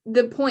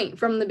the point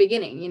from the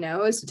beginning, you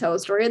know, is to tell a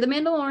story of the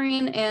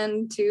Mandalorian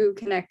and to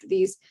connect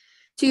these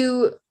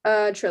two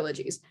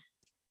trilogies.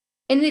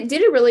 And it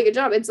did a really good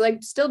job. It's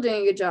like still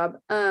doing a good job.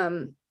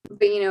 But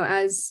you know,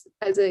 as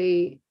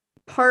a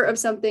part of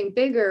something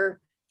bigger,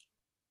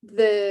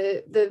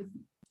 the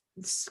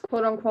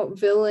quote unquote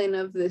villain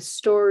of this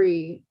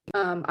story,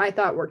 I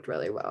thought worked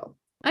really well.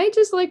 I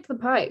just liked the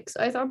Pikes.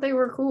 I thought they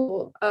were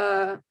cool.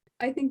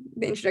 I think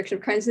the introduction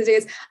of Crime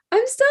Syndicates,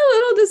 I'm still a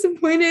little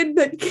disappointed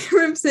that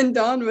Crimson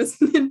Dawn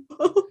wasn't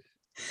involved.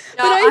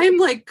 Yeah, I'm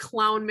like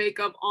clown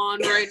makeup on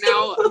right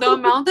now. The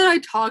amount that I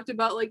talked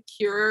about like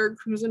Kira,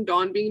 Crimson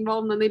Dawn being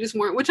involved and then they just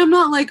weren't, which I'm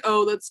not like,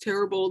 oh, that's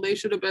terrible. They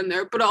should have been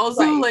there. But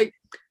also like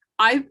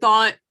I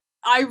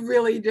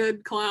really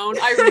did clown.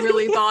 I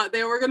really thought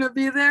they were gonna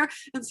be there.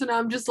 And so now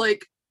I'm just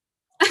like,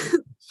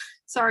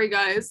 sorry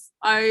guys.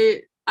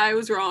 I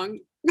was wrong.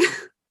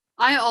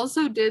 I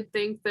also did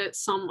think that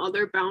some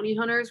other bounty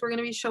hunters were going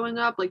to be showing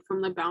up, like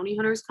from the Bounty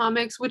Hunters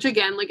comics, which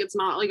again, like it's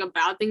not like a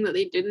bad thing that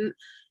they didn't.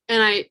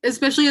 And I,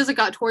 especially as it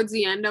got towards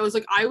the end, I was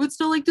like, I would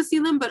still like to see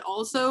them, but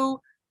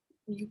also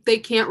they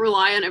can't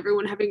rely on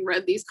everyone having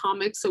read these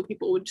comics. So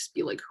people would just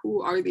be like,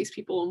 who are these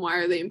people and why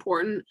are they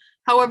important?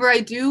 However,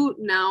 I do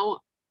now,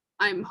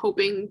 I'm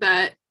hoping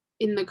that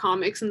in the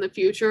comics in the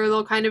future,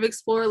 they'll kind of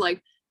explore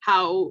like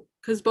how,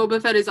 because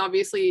Boba Fett is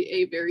obviously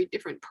a very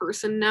different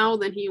person now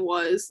than he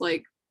was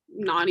like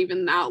not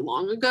even that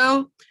long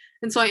ago.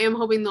 And so I am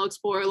hoping they'll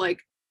explore like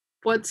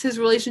what's his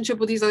relationship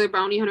with these other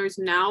bounty hunters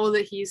now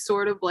that he's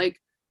sort of like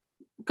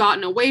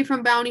gotten away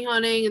from bounty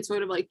hunting and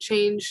sort of like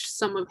changed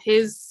some of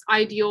his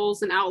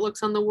ideals and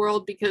outlooks on the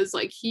world, because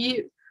like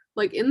he,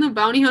 like in the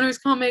bounty hunters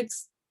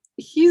comics,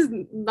 he's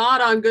not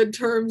on good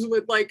terms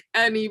with like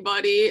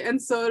anybody. And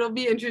so it'll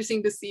be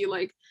interesting to see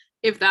like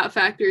if that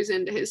factors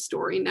into his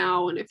story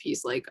now and if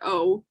he's like,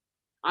 oh,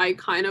 I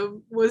kind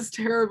of was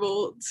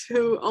terrible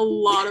to a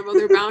lot of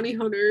other bounty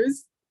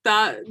hunters,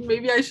 that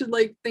maybe I should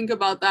like think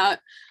about that.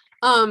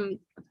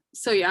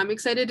 So yeah, I'm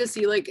excited to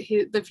see like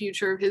the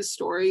future of his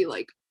story,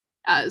 like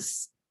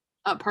as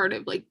a part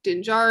of like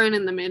Din Djarin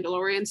and the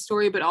Mandalorian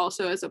story, but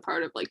also as a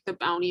part of like the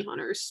bounty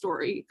hunter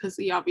story, because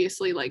he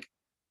obviously like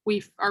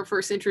we are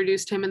first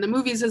introduced him in the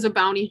movies as a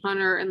bounty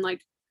hunter, and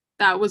like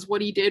that was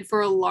what he did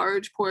for a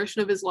large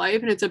portion of his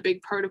life, and it's a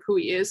big part of who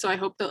he is. So I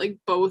hope that like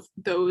both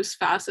those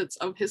facets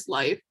of his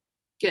life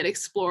get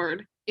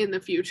explored in the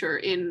future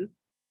in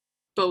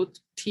both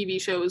TV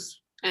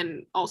shows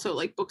and also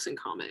like books and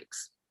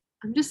comics.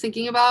 I'm just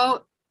thinking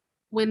about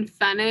when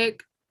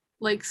Fennec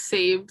like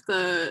saved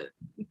the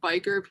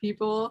biker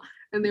people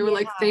and they were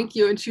like, thank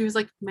you, and she was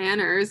like,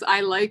 manners,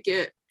 I like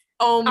it.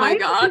 Oh my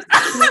god.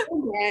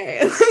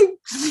 Okay.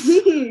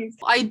 Jeez.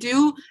 I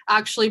do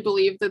actually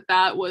believe that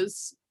that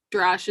was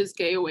Drash's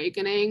gay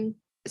awakening.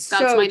 That's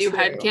so my new true.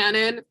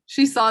 headcanon.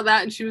 She saw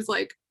that and she was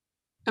like,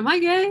 am I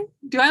gay?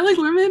 Do I like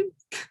women?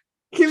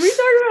 Can we talk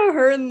about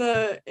her in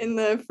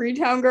the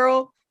Freetown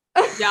Girl?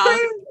 Yeah.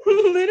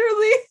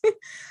 Literally.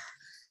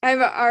 I've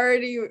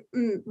already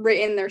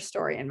written their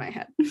story in my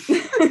head.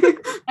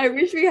 I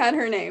wish we had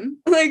her name.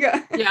 Like,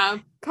 yeah.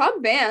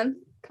 Cobb Vanth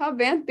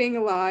being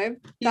alive.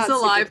 He's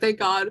alive, thank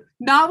God.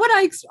 Not what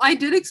I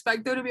did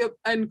expect there to be an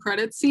end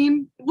credit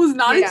scene. Was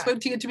not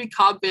expecting it to be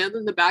Cobb Vanth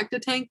in the bacta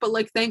tank, but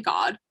like, thank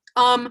God.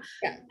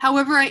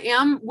 However,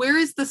 where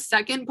is the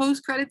second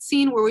post-credit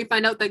scene where we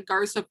find out that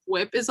Garsa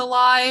Fwip is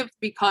alive?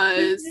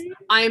 Because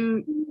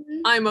I'm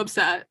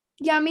upset.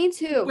 Yeah, me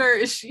too. Where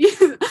is she?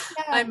 Yeah.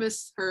 I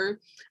miss her.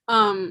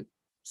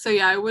 So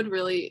yeah, I would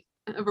really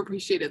have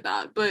appreciated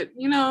that. But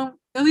you know,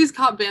 at least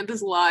Cobb Vanth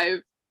is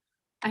alive.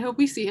 I hope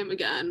we see him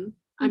again.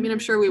 I mean, I'm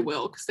sure we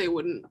will, because they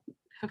wouldn't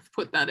have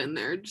put that in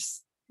there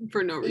just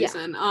for no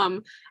reason. Yeah.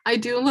 I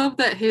do love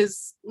that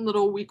his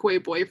little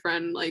Weequay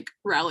boyfriend like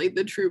rallied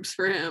the troops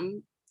for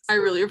him. I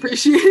really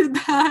appreciated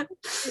that.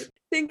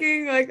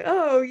 Thinking like,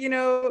 oh, you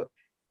know,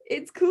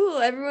 it's cool.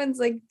 Everyone's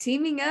like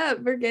teaming up.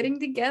 We're getting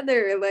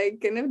together,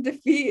 like gonna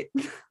defeat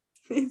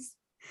these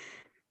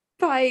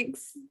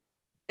Pikes.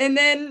 And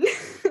then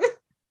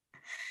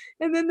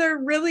they're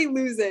really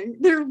losing.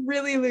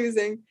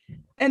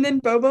 And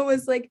then Boba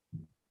was like,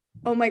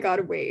 oh my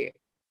god, wait,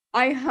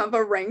 I have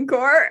a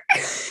Rancor.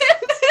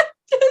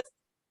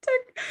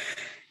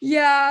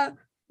 Yeah,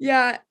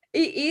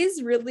 it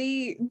is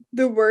really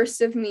the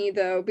worst of me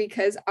though,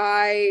 because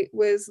I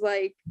was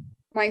like,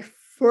 my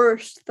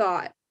first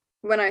thought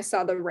when I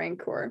saw the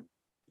Rancor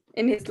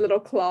in his little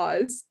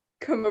claws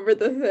come over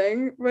the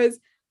thing was,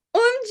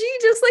 OMG,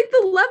 just like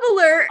the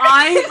Leveler.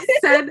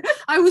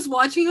 I was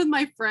watching with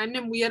my friend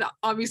and we had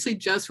obviously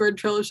just read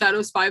Trail of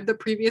Shadows 5 the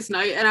previous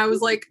night, and I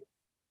was like,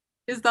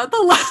 is that the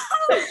Leveler?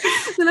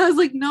 And I was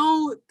like,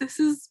 no, this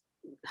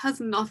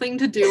has nothing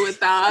to do with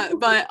that.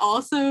 But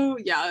also,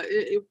 yeah,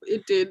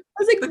 it did.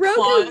 I was like,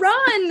 Grogu,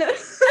 run!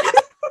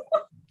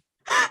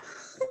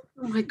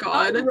 Oh my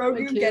god.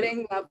 Grogu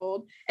getting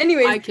leveled.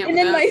 Anyways,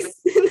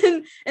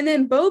 and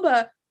then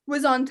Boba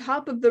was on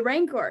top of the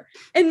Rancor.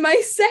 And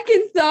my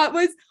second thought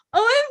was,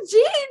 OMG,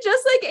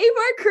 just like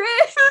Avar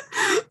Kriss.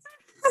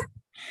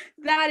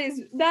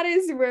 That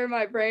is where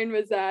my brain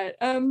was at.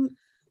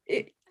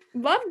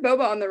 Loved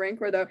Boba on the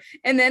Rancor though.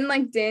 And then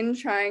like Din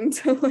trying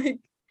to like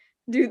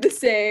do the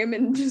same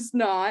and just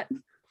not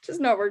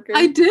working.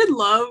 I did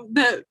love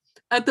that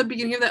at the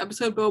beginning of the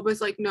episode, Boba's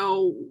like,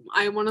 no,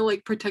 I want to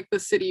like protect the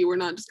city. We're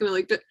not just gonna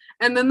like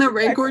and then the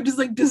Rancor just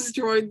like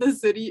destroyed the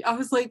city. I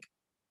was like,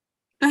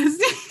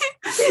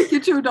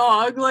 get your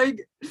dog.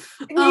 Like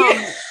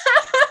anyways,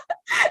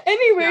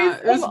 yeah,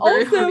 it was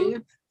very funny.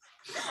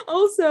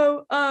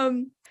 Also,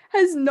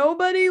 Has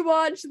nobody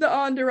watched the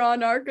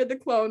Onderon arc of the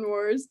Clone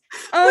Wars?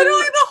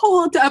 Literally the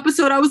whole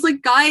episode, I was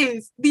like,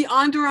 guys, the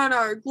Onderon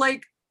arc,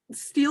 like,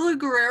 Stila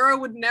Guerrero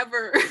would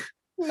never.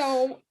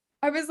 No.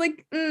 I was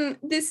like,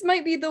 this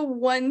might be the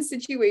one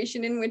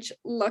situation in which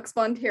Lux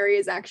Von Terry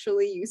is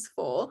actually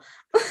useful.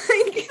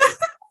 Like,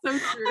 so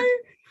true.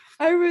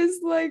 I was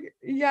like,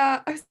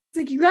 yeah. I was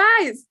like, you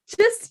guys,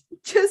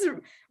 just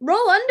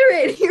roll under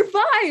it. You're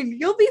fine.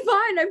 You'll be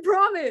fine. I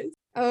promise.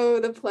 Oh,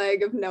 the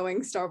plague of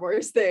knowing Star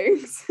Wars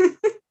things.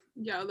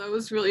 Yeah, that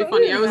was really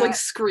funny. I was like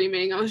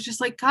screaming. I was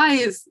just like,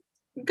 guys,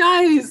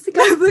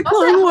 the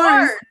Clone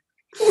Wars.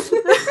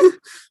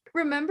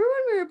 Remember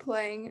when we were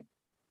playing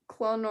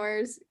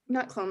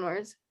not Clone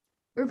Wars.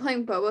 We were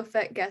playing Boba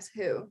Fett Guess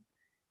Who?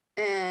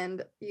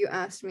 And you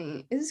asked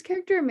me, is this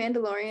character a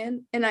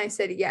Mandalorian? And I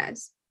said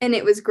yes. And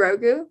it was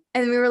Grogu.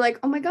 And we were like,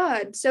 oh my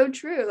God, so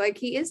true. Like,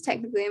 he is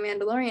technically a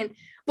Mandalorian.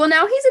 Well,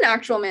 now he's an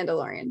actual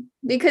Mandalorian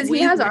because he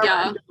has armor.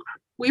 Yeah,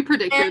 we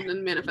predicted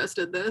and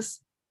manifested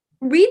this.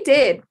 We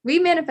did. We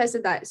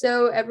manifested that.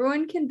 So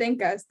everyone can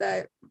thank us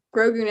that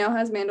Grogu now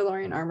has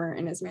Mandalorian armor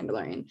and is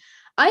Mandalorian.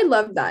 I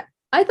love that.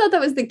 I thought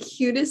that was the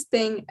cutest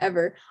thing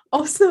ever.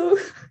 Also,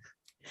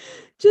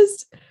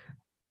 just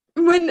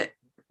when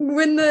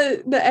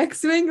the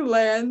X-Wing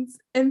lands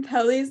and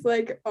Pelly's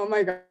like, oh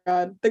my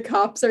God, the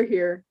cops are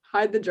here.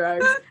 Hide the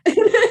drugs.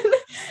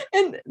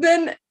 and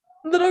then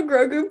little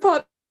Grogu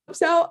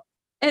pops out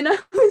and I was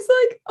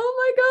like,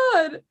 oh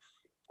my God,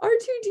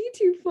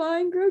 R2-D2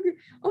 flying Grogu.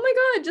 Oh my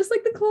God, just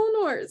like the Clone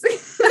Wars.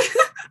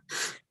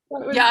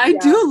 I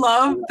do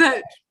love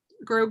that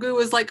Grogu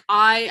was like,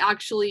 I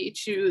actually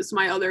choose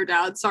my other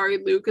dad. Sorry,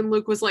 Luke. And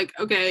Luke was like,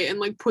 okay, and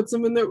like puts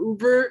him in the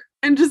Uber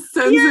and just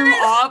sends him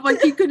off.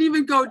 Like, he couldn't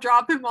even go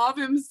drop him off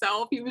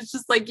himself. He was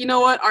just like, you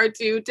know what,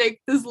 R2,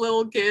 take this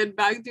little kid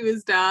back to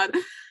his dad.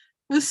 It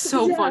was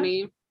so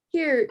funny.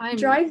 Here,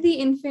 drive the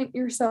infant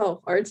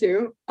yourself,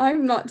 R2.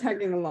 I'm not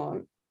tagging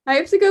along. I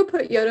have to go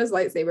put Yoda's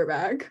lightsaber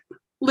back.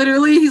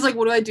 Literally, he's like,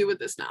 what do I do with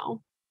this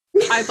now?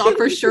 I thought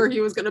for sure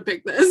he was gonna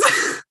pick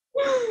this.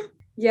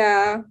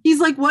 Yeah. He's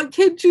like, what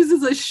kid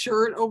chooses a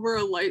shirt over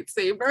a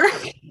lightsaber?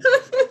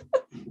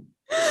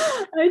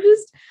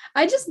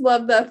 I just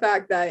love the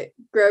fact that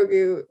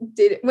Grogu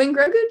did it. When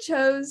Grogu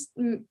chose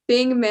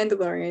being a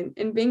Mandalorian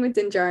and being with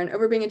Din Djarin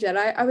over being a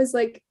Jedi, I was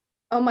like,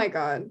 oh my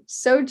God,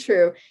 so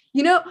true.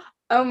 You know,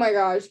 oh my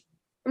gosh.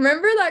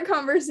 Remember that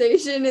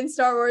conversation in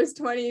Star Wars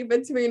 20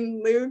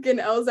 between Luke and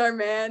Elzar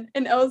Mann?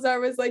 And Elzar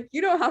was like,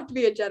 you don't have to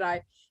be a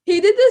Jedi. He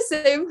did the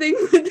same thing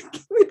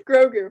with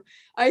Grogu,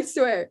 I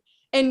swear.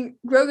 And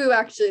Grogu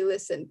actually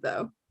listened,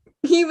 though.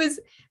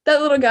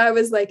 That little guy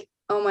was like,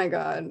 oh my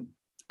God,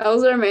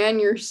 Elzar Mann,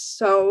 you're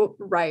so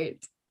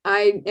right.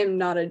 I am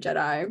not a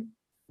Jedi.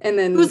 And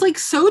then it was like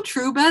so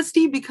true,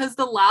 bestie, because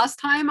the last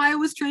time I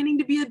was training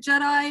to be a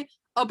Jedi,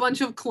 a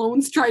bunch of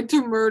clones tried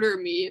to murder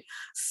me.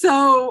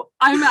 So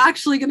I'm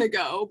actually gonna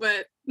go,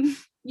 but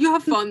you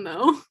have fun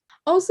though.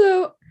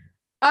 Also,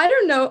 I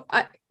don't know,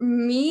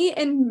 me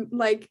and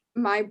like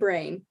my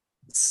brain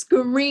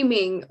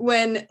screaming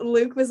when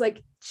Luke was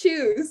like,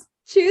 choose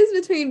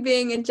between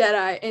being a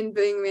Jedi and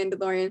being a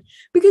Mandalorian,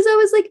 because I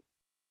was like,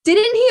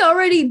 didn't he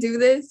already do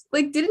this?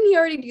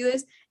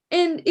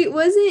 And it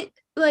wasn't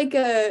like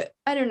I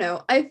don't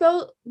know, I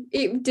felt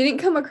it didn't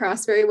come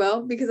across very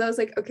well, because I was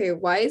like, okay,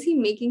 why is he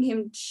making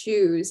him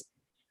choose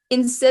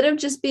instead of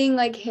just being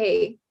like,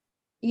 hey,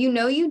 you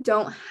know, you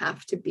don't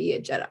have to be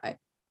a Jedi.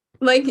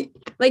 Like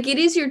it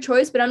is your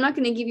choice, but I'm not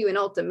going to give you an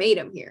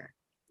ultimatum here.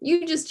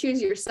 You just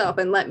choose yourself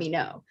and let me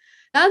know.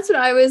 That's what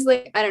I was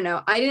like. I don't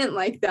know. I didn't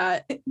like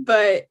that,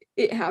 but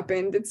it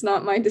happened. It's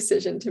not my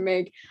decision to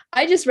make.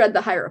 I just read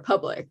the High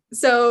Republic,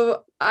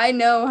 so I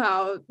know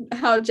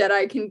how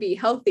Jedi can be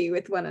healthy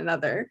with one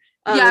another.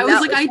 I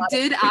was like, I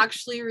did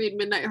actually read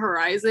Midnight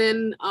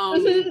Horizon,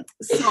 so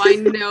I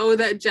know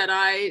that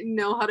Jedi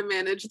know how to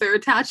manage their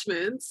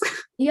attachments.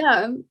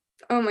 Yeah.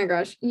 Oh my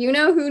gosh. You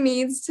know who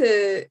needs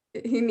to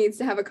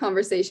have a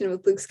conversation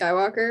with Luke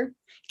Skywalker?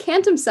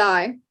 Cantum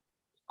Psy.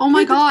 Oh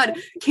my God,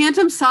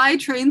 Cantum Psy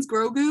trains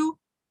Grogu?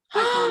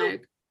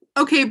 Iconic.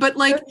 Okay, but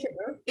like,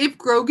 if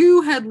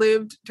Grogu had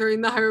lived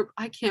during the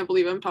I can't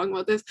believe I'm talking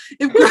about this.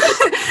 If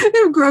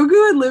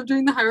Grogu had lived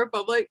during the High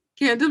Republic,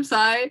 Cantum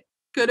Psy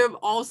could have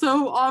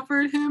also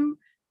offered him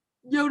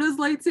Yoda's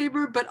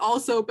lightsaber, but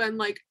also been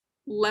like,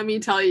 let me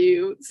tell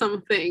you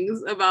some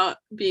things about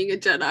being a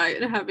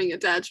Jedi and having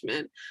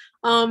attachment.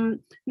 No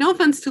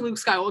offense to Luke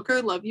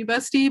Skywalker, love you,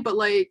 bestie, but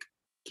like,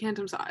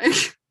 Cantum Psy.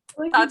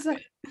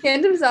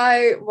 Cantum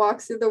Psy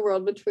walks through the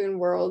world between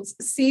worlds,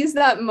 sees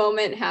that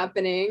moment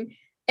happening,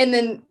 and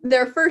then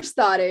their first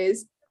thought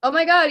is, oh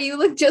my God, you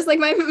look just like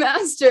my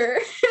master.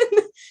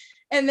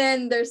 And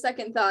then their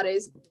second thought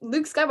is,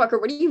 Luke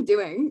Skywalker, what are you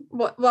doing?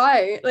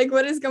 Why? Like,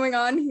 what is going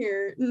on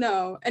here?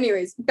 No.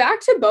 Anyways, back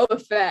to Boba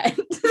Fett.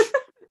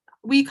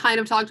 We kind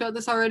of talked about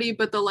this already,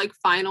 but the like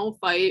final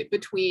fight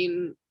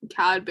between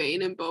Cad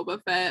Bane and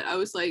Boba Fett, I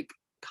was like,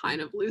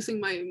 kind of losing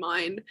my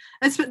mind.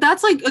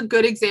 That's like a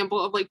good example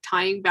of like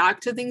tying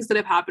back to things that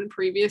have happened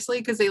previously,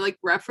 because they like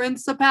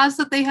reference the past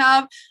that they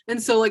have.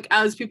 And so like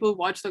as people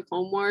watch the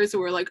Clone Wars,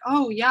 we're like,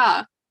 oh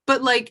yeah.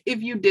 But like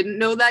if you didn't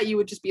know that, you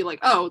would just be like,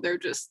 oh, they're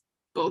just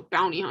both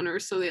bounty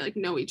hunters, so they like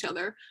know each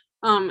other.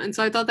 And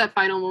so I thought that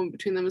final moment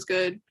between them was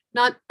good.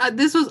 Not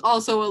this was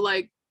also a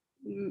like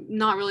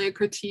not really a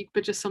critique,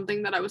 but just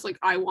something that I was like,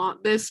 I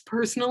want this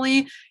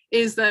personally,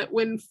 is that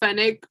when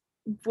Fennec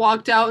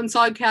walked out and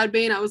saw Cad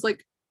Bane, I was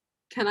like,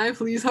 can I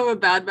please have a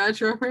Bad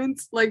Batch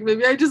reference? Like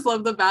maybe I just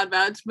love the Bad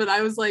Batch, but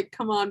I was like,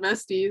 come on,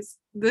 besties.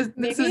 This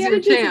is your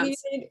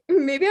chance.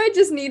 Maybe I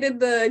just needed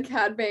the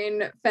Cad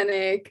Bane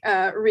Fennec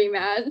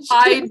rematch.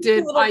 I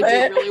did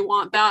really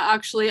want that,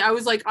 actually. I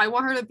was like, I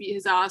want her to beat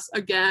his ass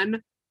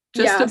again,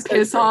 just to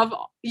piss off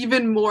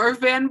even more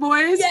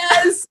fanboys.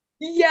 Yes.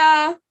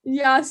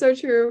 Yeah, so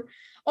true.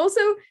 Also,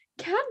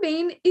 Cad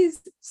Bane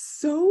is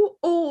so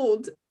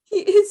old. He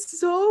is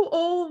so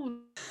old.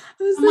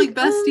 I'm like,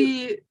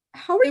 bestie,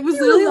 how are it was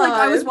you literally alive? like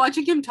I was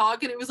watching him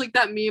talk, and it was like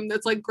that meme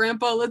that's like,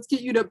 Grandpa, let's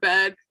get you to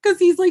bed, because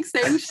he's like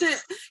saying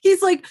shit.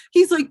 He's like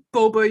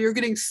Boba, you're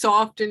getting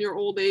soft in your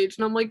old age,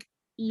 and I'm like,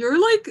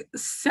 you're like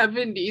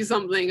 70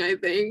 something, I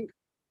think.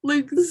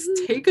 Like,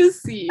 take a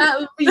seat.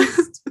 At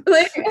least.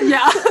 Like,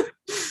 yeah.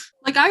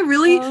 Like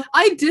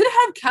I did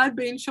have Cad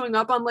Bane showing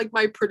up on like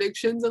my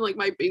predictions and like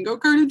my bingo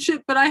card and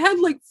shit, but I had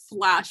like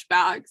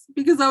flashbacks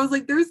because I was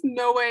like, there's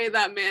no way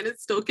that man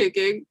is still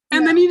kicking.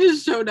 And then he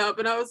just showed up,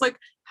 and I was like,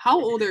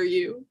 how old are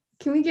you?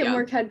 Can we get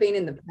more Cad Bane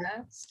in the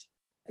past?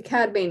 A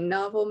Cad Bane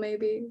novel,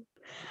 maybe?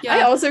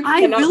 Yeah.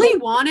 I really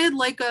wanted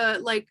like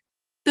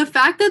the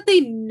fact that they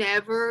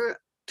never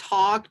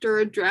talked or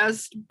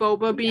addressed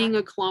Boba being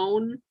a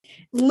clone.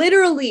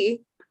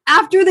 Literally.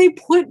 After they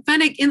put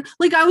Fennec in,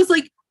 like I was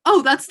like,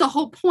 oh, that's the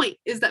whole point,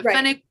 is that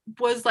Fennec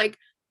was like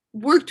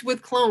worked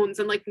with clones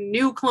and like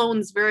knew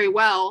clones very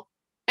well,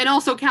 and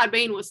also Cad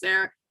Bane was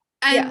there,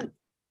 and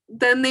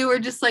then they were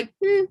just like,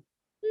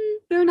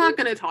 they're not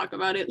gonna talk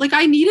about it. Like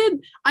I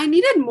needed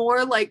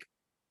more like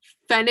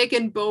Fennec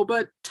and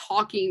Boba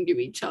talking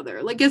to each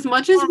other. Like as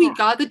much as we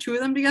got the two of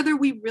them together,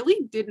 we really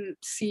didn't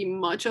see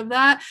much of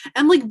that.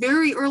 And like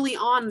very early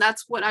on,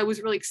 that's what I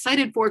was really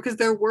excited for, because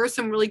there were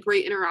some really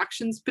great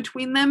interactions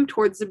between them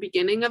towards the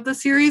beginning of the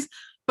series.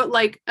 But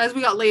like as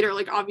we got later,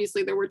 like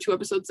obviously there were 2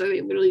 episodes that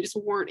they literally just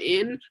weren't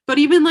in. But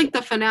even like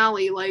the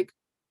finale, like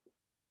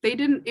they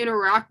didn't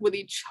interact with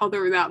each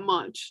other that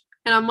much.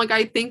 And I'm like,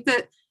 I think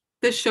that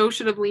the show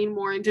should have leaned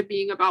more into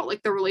being about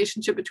like the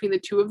relationship between the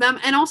two of them,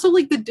 and also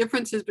like the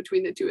differences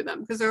between the two of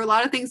them, because there are a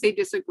lot of things they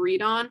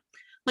disagreed on.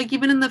 Like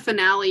even in the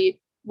finale,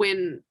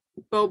 when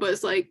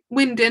Boba's like,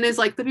 when Din is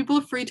like, the people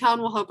of Freetown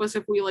will help us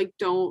if we like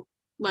don't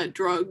let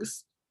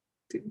drugs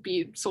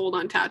be sold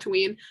on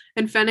Tatooine,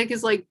 and Fennec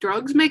is like,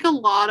 drugs make a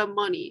lot of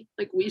money,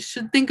 like we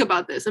should think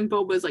about this, and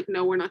Boba's like,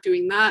 no, we're not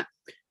doing that.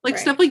 Like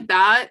stuff like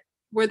that,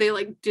 where they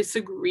like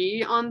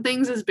disagree on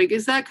things as big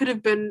as that, could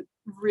have been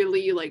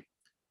really like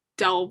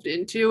delved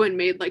into and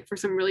made like for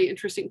some really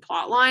interesting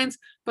plot lines.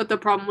 But the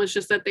problem was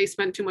just that they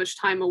spent too much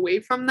time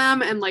away from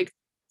them, and like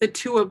the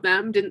two of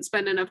them didn't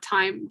spend enough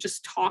time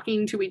just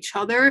talking to each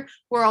other,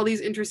 where all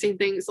these interesting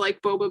things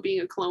like Boba being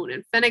a clone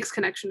and Fennec's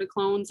connection to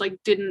clones like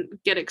didn't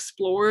get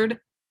explored,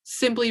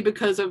 simply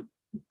because of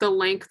the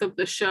length of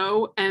the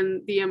show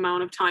and the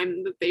amount of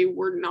time that they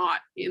were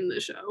not in the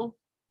show.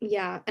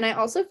 Yeah, and I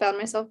also found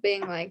myself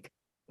being like,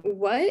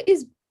 what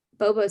is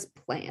Boba's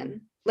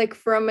plan? Like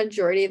for a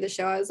majority of the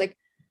show, I was like,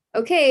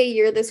 okay,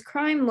 you're this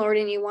crime lord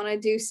and you want to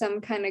do some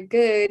kind of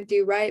good,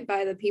 do right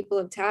by the people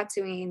of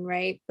Tatooine,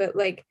 right? But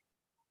like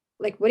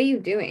what are you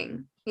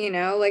doing? You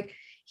know, like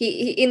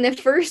he in the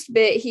first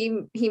bit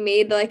he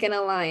made like an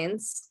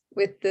alliance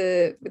with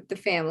the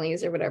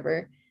families or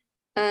whatever.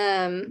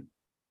 And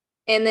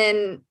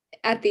then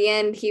at the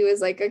end he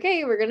was like,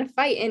 okay, we're going to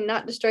fight and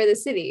not destroy the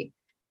city.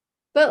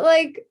 But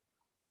like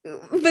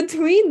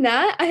between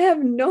that, I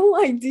have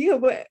no idea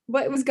what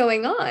was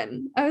going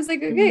on. I was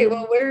like, okay,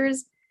 well,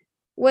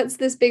 what's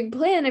this big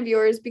plan of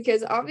yours?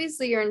 Because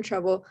obviously you're in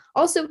trouble.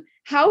 Also,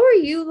 how are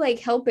you like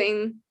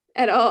helping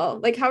at all?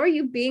 Like, how are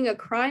you being a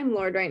crime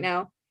lord right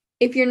now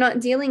if you're not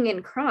dealing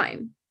in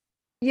crime?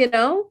 You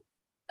know,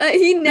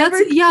 he never.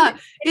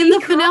 In the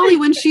finale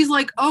when she's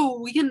like, "Oh,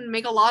 we can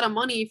make a lot of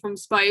money from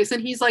spice,"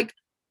 and he's like,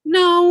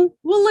 "No,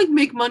 we'll like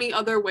make money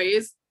other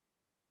ways."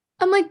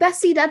 I'm like,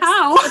 Bessie, that's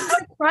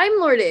what a crime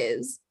lord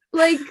is.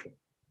 Like,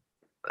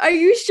 are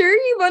you sure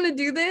you want to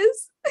do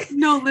this?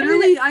 No,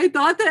 literally, I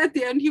thought that at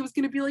the end he was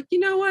gonna be like, you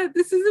know what,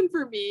 this isn't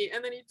for me,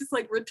 and then he just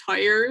like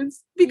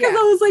retires, because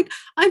I was like,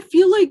 I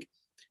feel like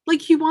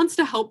he wants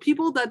to help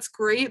people, that's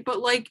great, but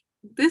like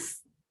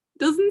this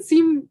doesn't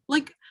seem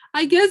like,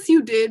 I guess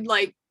you did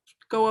like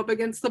go up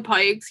against the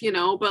Pikes, you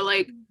know, but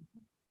like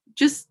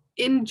just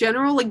in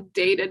general, like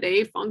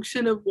day-to-day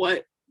function of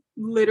what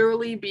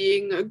literally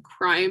being a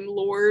crime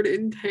lord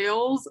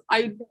entails,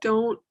 I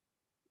don't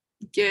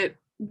get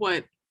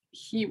what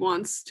he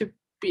wants to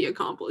be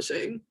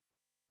accomplishing,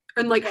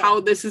 and like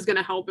how this is going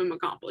to help him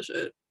accomplish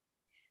it.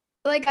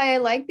 like I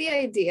like the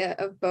idea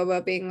of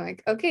Boba being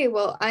like, okay,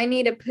 well, I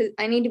need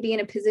to be in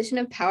a position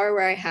of power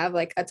where I have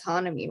like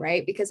autonomy,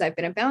 right? Because I've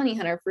been a bounty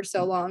hunter for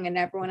so long and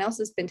everyone else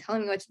has been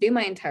telling me what to do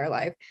my entire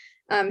life.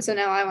 So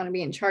now I want to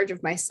be in charge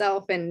of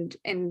myself and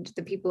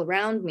the people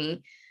around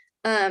me.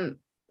 Um,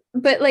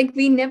 but like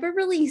we never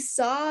really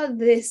saw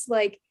this,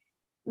 like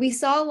we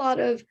saw a lot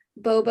of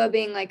Boba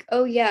being like,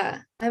 oh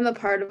yeah, I'm a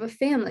part of a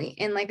family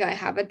and like I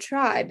have a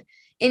tribe.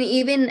 And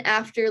even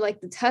after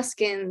like the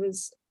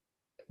Tuscans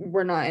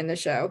were not in the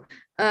show,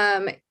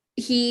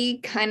 he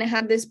kind of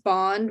had this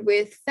bond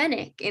with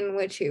Fennec in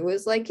which it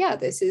was like, yeah,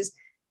 this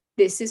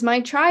is my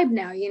tribe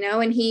now, you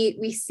know. And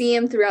we see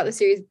him throughout the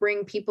series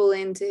bring people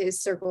into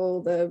his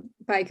circle, the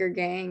biker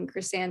gang,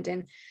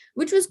 Chrysanthemum,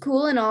 which was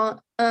cool and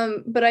all.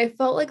 But I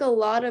felt like a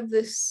lot of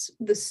the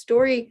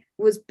story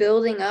was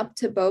building up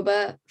to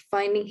Boba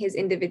finding his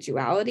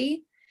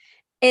individuality,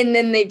 and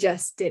then they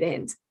just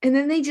didn't. And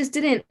then they just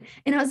didn't.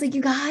 And I was like,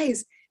 you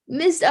guys,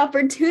 missed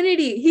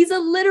opportunity. He's a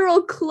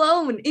literal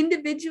clone.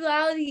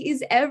 Individuality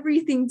is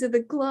everything to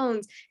the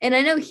clones. And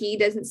I know he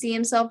doesn't see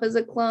himself as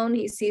a clone.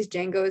 He sees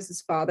Django as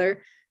his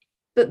father,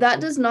 but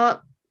that does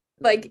not,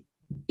 like,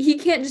 he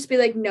can't just be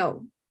like,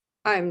 no,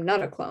 I'm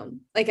not a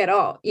clone, like at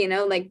all, you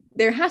know, like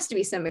there has to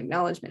be some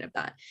acknowledgement of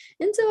that.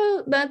 And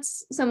so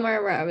that's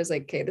somewhere where I was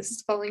like, okay, this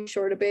is falling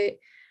short a bit.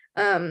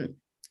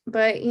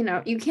 But you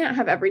know, you can't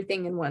have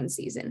everything in one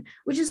season,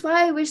 which is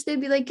why I wish they'd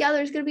be like, yeah,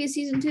 there's gonna be a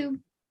season 2,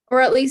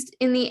 or at least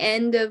in the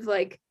end of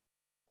like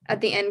at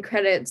the end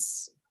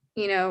credits,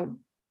 you know,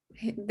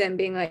 them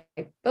being like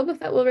Boba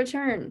Fett will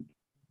return.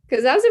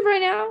 Because as of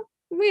right now,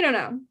 we don't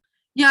know.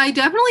 Yeah, I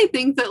definitely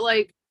think that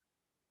like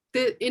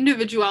the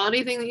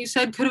individuality thing that you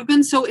said could have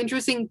been so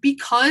interesting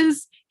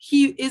because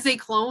he is a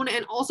clone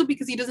and also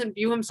because he doesn't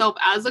view himself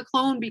as a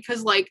clone,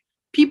 because like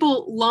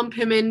people lump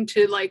him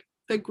into like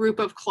the group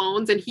of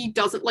clones and he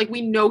doesn't, like,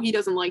 we know he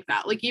doesn't like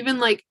that. Like even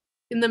like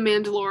in the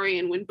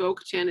Mandalorian when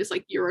Bo-Katan is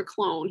like, you're a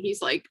clone,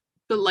 he's like,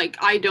 the like,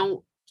 I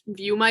don't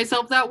view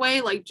myself that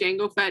way, like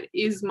Jango Fett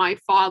is my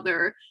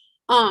father.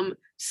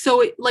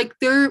 So it, like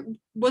there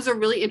was a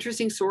really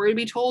interesting story to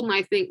be told, and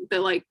I think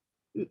that like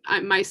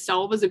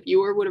myself as a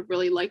viewer would have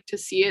really liked to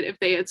see it if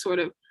they had sort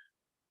of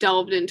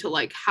delved into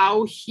like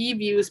how he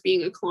views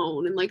being a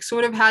clone and like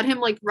sort of had him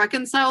like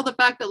reconcile the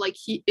fact that like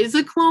he is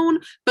a clone,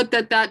 but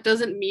that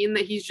doesn't mean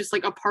that he's just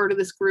like a part of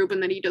this group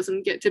and that he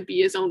doesn't get to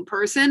be his own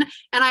person.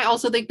 And I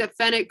also think that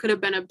Fennec could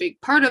have been a big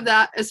part of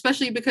that,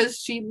 especially because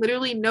she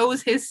literally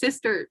knows his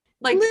sister,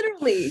 like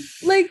Literally,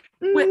 like,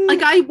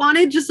 like I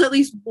wanted just at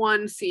least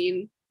one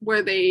scene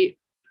where they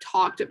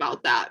talked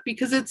about that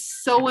because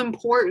it's so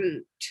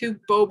important to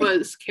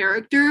Boba's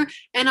character.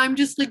 And I'm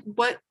just like,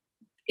 what,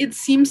 it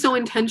seems so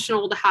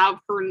intentional to have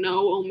her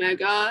know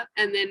Omega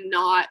and then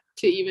not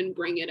to even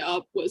bring it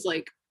up was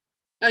like,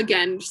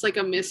 again, just like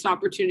a missed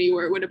opportunity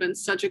where it would have been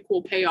such a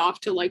cool payoff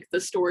to like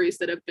the stories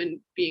that have been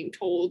being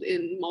told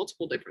in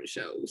multiple different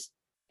shows.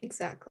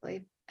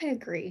 exactly. I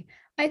agree.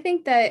 I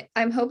think that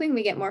I'm hoping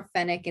we get more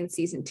Fennec in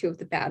season 2 of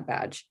the Bad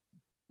Batch,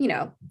 you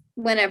know,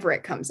 whenever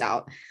it comes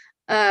out.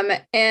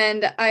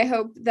 And I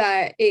hope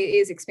that it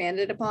is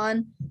expanded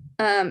upon.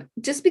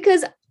 Just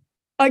because,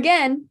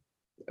 again,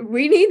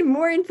 we need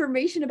more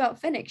information about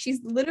Fennec. She's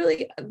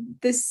literally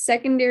the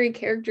secondary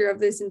character of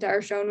this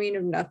entire show, and we know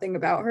nothing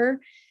about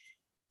her.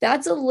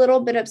 That's a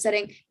little bit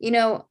upsetting. You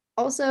know,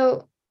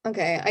 also,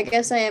 okay, I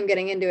guess I am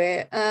getting into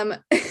it.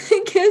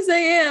 I guess I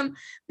am,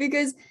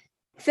 because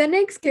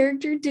Fennec's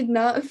character did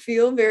not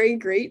feel very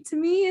great to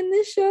me in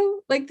this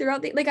show. Like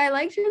throughout the, like I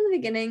liked her in the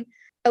beginning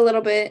a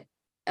little bit.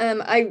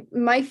 I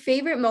my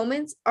favorite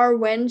moments are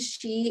when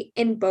she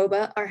and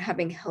Boba are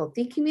having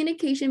healthy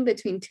communication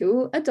between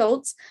two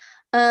adults.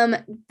 Um,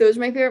 those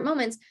are my favorite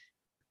moments.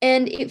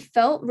 And it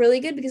felt really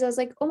good because I was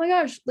like, oh my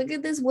gosh, look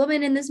at this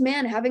woman and this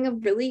man having a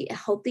really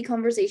healthy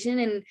conversation,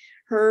 and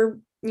her,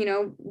 you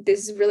know,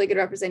 this is really good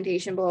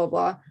representation, blah, blah,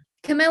 blah.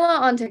 Camilla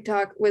on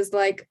TikTok was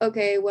like,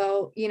 okay,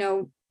 well, you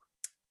know,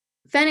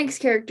 Fennec's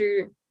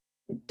character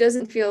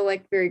doesn't feel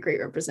like very great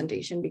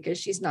representation because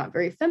she's not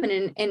very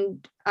feminine.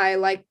 And I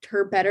liked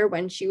her better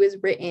when she was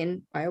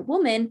written by a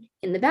woman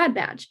in the Bad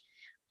Batch.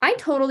 I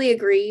totally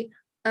agree.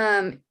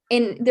 And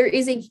there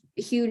is a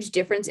huge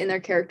difference in their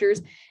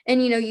characters.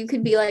 And you know, you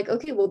could be like,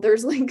 okay, well,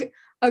 there's like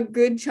a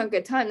good chunk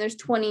of time. There's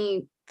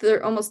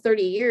almost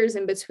 30 years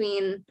in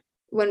between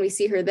when we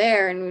see her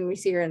there and when we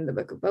see her in the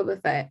Book of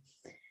Boba Fett.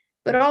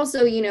 But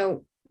also, you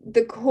know,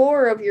 the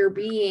core of your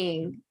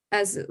being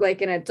as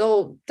like an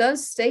adult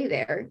does stay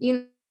there.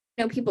 You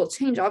know, people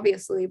change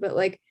obviously, but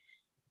like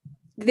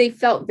they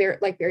felt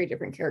very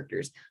different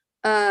characters.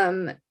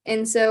 And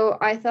so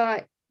I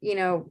thought, you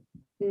know,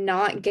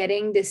 not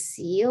getting to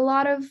see a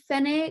lot of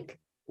Fennec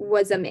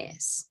was a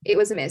miss. It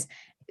was a miss.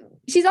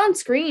 She's on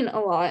screen a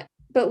lot,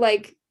 but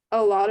like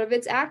a lot of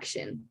it's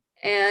action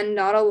and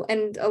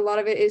a lot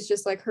of it is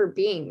just like her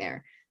being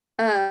there.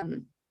 I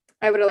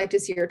would have liked to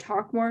see her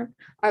talk more.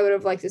 I would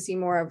have liked to see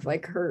more of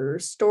like her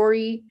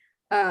story,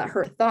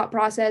 her thought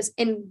process.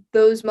 And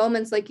those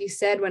moments, like you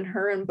said, when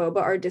her and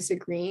Boba are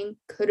disagreeing,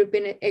 could have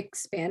been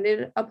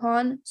expanded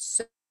upon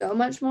so so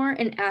much more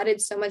and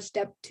added so much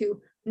depth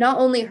to not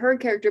only her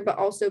character, but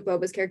also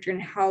Boba's character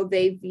and how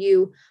they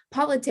view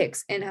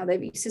politics and how they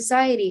view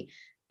society,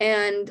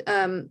 and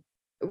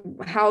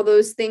how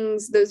those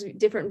things, those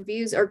different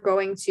views are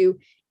going to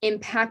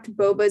impact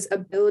Boba's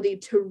ability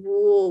to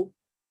rule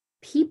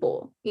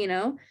people, you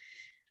know?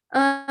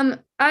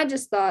 I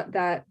just thought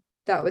that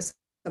that was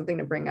something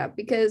to bring up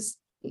because,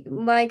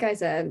 like I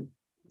said,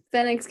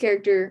 Fennec's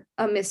character,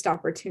 a missed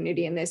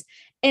opportunity in this.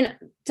 And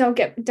don't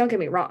get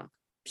me wrong,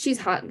 she's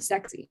hot and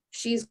sexy.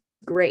 She's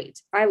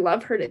great. I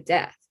love her to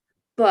death.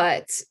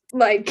 But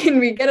like, can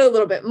we get a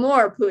little bit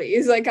more,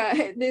 please? Like,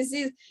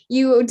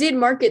 you did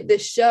market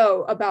this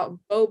show about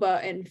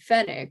Boba and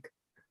Fennec,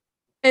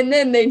 and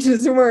then they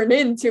just weren't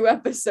in 2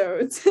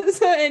 episodes.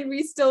 And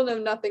we still know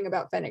nothing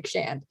about Fennec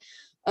Shand.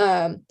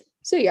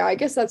 So yeah, I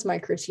guess that's my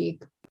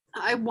critique.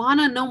 I want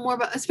to know more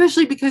about,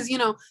 especially because, you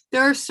know,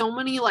 there are so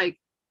many like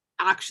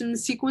action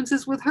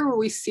sequences with her where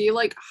we see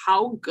like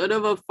how good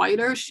of a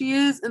fighter she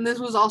is, and this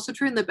was also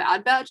true in the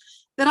Bad Batch,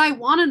 that I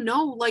want to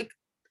know, like,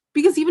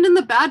 because even in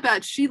the Bad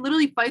Batch she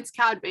literally fights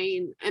Cad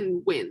Bane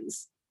and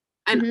wins,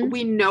 and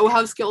we know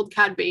how skilled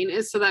Cad Bane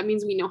is, so that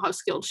means we know how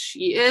skilled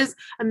she is,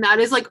 and that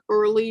is like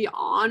early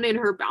on in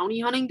her bounty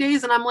hunting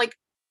days, and I'm like,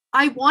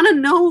 I want to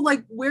know,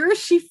 like, where is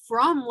she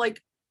from, like,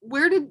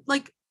 where did,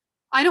 like,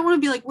 I don't want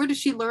to be like, where did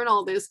she learn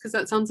all this, because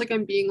that sounds like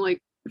I'm being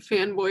like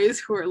fanboys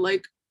who are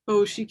like,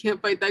 oh, she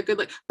can't fight that good,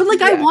 like, but like,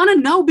 yeah. I want to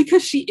know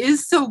because she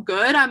is so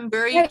good. I'm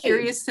very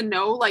curious to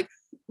know, like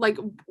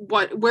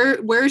what,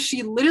 where is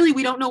she, literally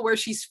we don't know where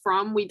she's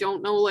from, we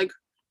don't know like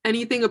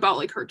anything about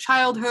like her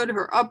childhood,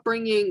 her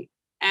upbringing,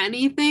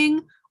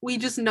 anything. We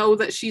just know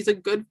that she's a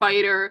good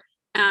fighter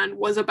and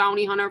was a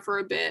bounty hunter for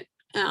a bit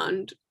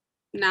and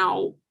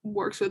now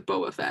works with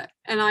Boba Fett,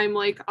 and I'm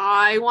like,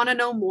 I want to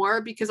know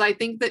more because I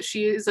think that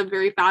she is a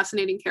very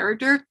fascinating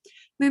character.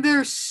 I think there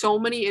are so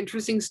many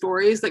interesting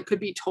stories that could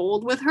be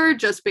told with her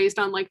just based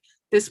on like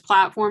this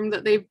platform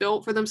that they've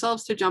built for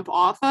themselves to jump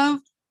off of.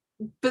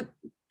 But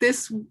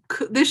this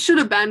should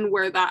have been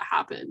where that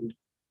happened.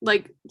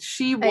 Like,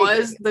 she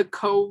was the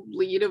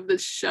co-lead of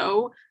this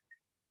show.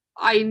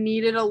 I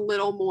needed a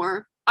little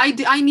more.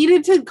 I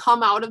needed to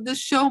come out of this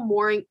show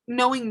more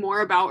knowing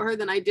more about her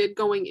than I did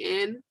going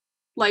in.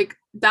 Like,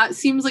 that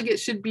seems like it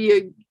should be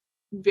a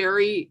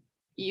very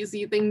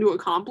easy thing to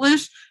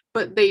accomplish,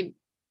 but they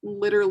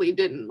literally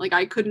didn't. Like,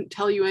 I couldn't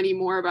tell you any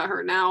more about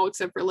her now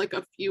except for like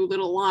a few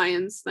little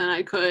lines than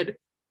I could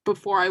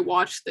before I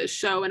watched this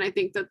show, and I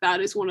think that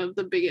that is one of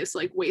the biggest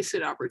like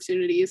wasted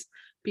opportunities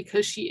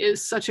because she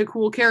is such a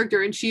cool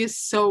character and she is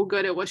so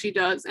good at what she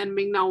does, and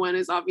Ming-Na Wen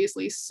is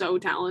obviously so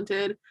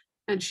talented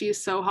and she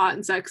is so hot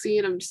and sexy,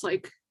 and I'm just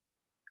like,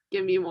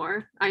 give me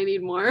more. I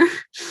need more.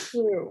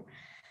 True.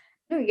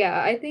 Oh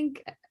yeah, I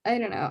think, I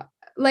don't know,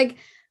 like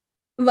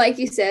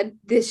you said,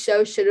 this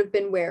show should have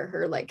been where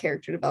her like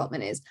character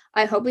development is.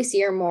 I hope we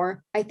see her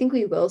more. I think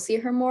we will see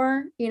her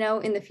more, you know,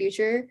 in the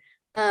future.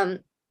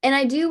 And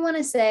I do want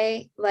to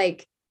say,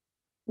 like,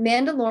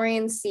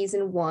 Mandalorian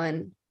season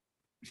 1,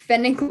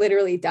 Fennec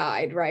literally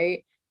died,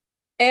 right?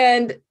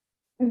 And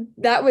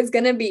that was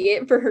gonna be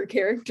it for her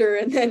character,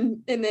 and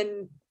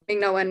then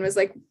Ming-Na Wen was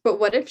like, but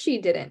what if she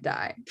didn't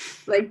die?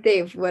 Like,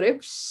 Dave, what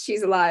if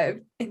she's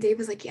alive? And Dave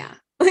was like, yeah.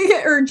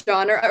 Or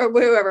John, or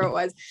whoever it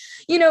was,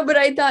 you know. But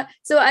I thought,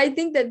 so I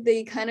think that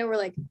they kind of were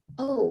like,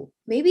 oh,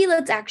 maybe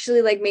let's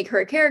actually like make her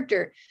a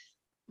character.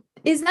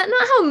 Is that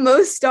not how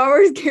most Star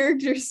Wars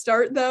characters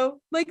start though?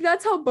 Like,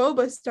 that's how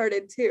Boba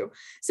started too.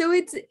 So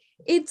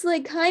it's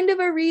like kind of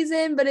a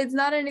reason, but it's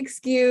not an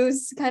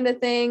excuse kind of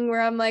thing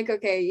where I'm like,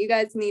 okay, you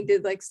guys need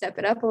to like step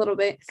it up a little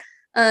bit.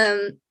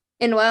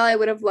 And while I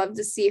would have loved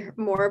to see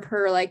more of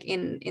her like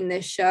in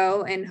this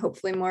show, and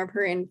hopefully more of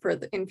her in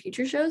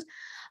future shows,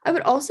 I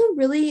would also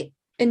really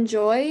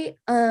enjoy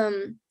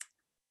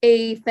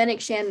a Fennec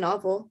Shand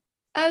novel.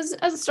 As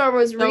a Star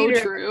Wars reader,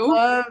 true.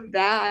 I love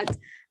that.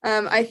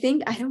 I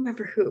think, I don't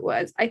remember who it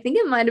was. I think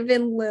it might have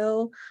been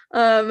Lil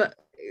at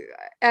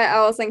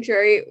Owl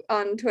Sanctuary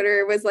on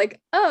Twitter was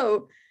like,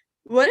 oh,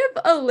 what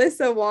if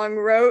Alyssa Wong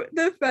wrote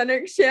the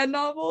Fennec Shand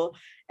novel?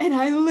 And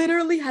I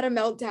literally had a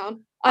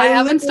meltdown. I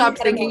haven't stopped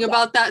thinking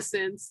about that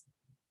since.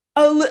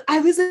 Oh, I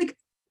was like,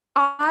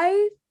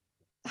 I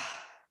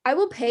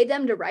will pay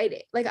them to write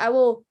it. Like, I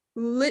will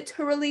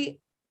literally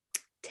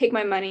take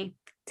my money,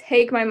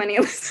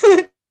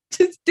 Alyssa.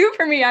 Just do it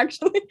for me,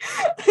 actually.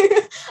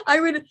 I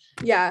would,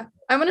 yeah.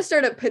 I want to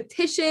start a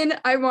petition.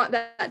 I want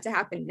that to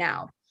happen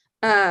now.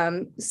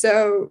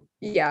 So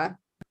yeah.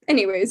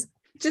 Anyways,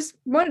 just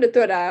wanted to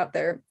throw that out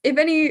there. If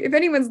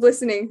anyone's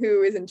listening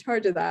who is in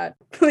charge of that,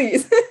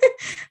 please,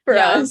 for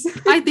us.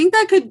 I think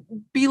that could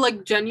be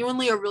like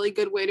genuinely a really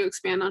good way to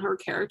expand on her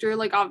character.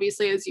 Like,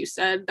 obviously, as you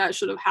said, that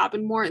should have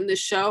happened more in this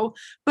show,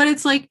 but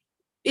it's like,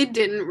 it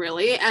didn't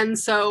really. And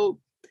so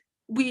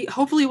we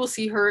hopefully will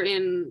see her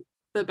in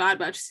the Bad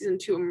Batch season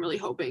 2. I'm really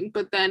hoping,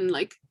 but then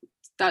like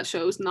that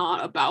show's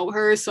not about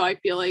her, so I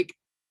feel like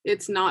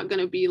it's not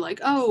gonna be like,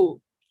 oh,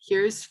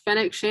 here's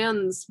Fennec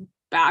Shand's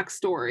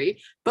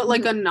backstory, but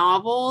like a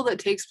novel that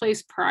takes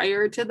place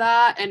prior to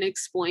that and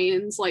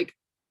explains like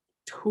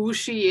who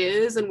she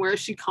is and where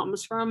she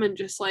comes from and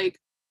just like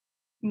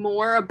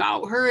more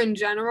about her in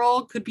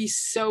general could be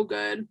so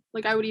good.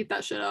 Like I would eat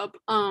that shit up.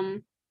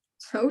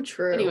 So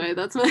true. Anyway,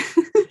 that's my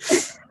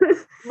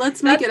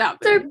let's make it happen.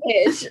 Their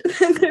pitch.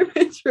 Their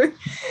pitch for,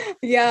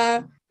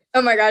 yeah.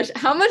 Oh my gosh,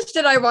 how much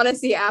did I want to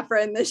see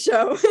Aphra in this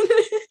show?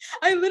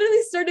 I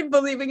literally started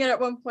believing it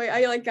at one point.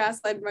 I like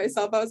gaslighted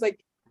myself. I was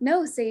like,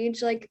 no,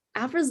 Sage, like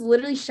Aphra's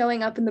literally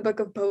showing up in the Book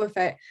of Boba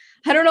Fett.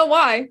 I don't know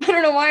why.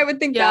 I would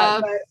think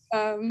that.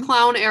 But,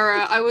 clown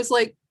era. I was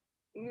like,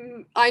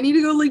 I need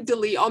to go like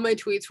delete all my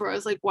tweets where I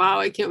was like, wow,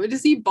 I can't wait to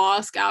see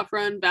Bossk,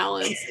 Aphra, and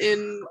Balance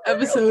in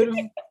episode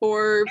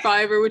 4 or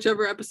 5 or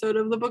whichever episode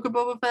of the Book of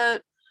Boba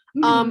Fett.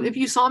 If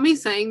you saw me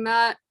saying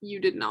that, you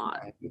did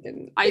not. You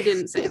didn't. I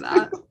didn't say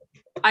that.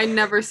 I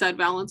never said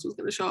Valance was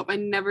going to show up. I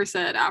never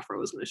said Aphra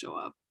was going to show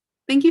up.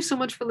 Thank you so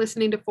much for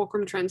listening to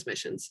Fulcrum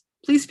Transmissions.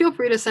 Please feel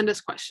free to send us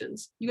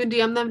questions. You can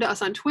DM them to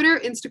us on Twitter,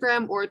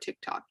 Instagram, or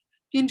TikTok.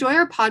 If you enjoy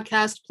our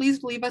podcast,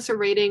 please leave us a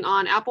rating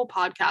on Apple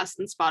Podcasts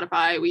and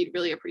Spotify. We'd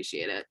really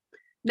appreciate it.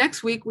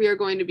 Next week, we are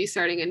going to be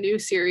starting a new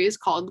series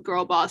called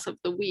Girl Boss of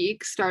the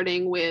Week,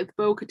 starting with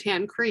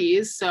Bo-Katan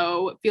Kryze,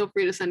 so feel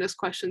free to send us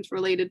questions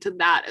related to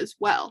that as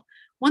well.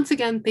 Once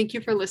again, thank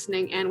you for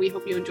listening, and we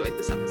hope you enjoyed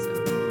this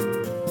episode.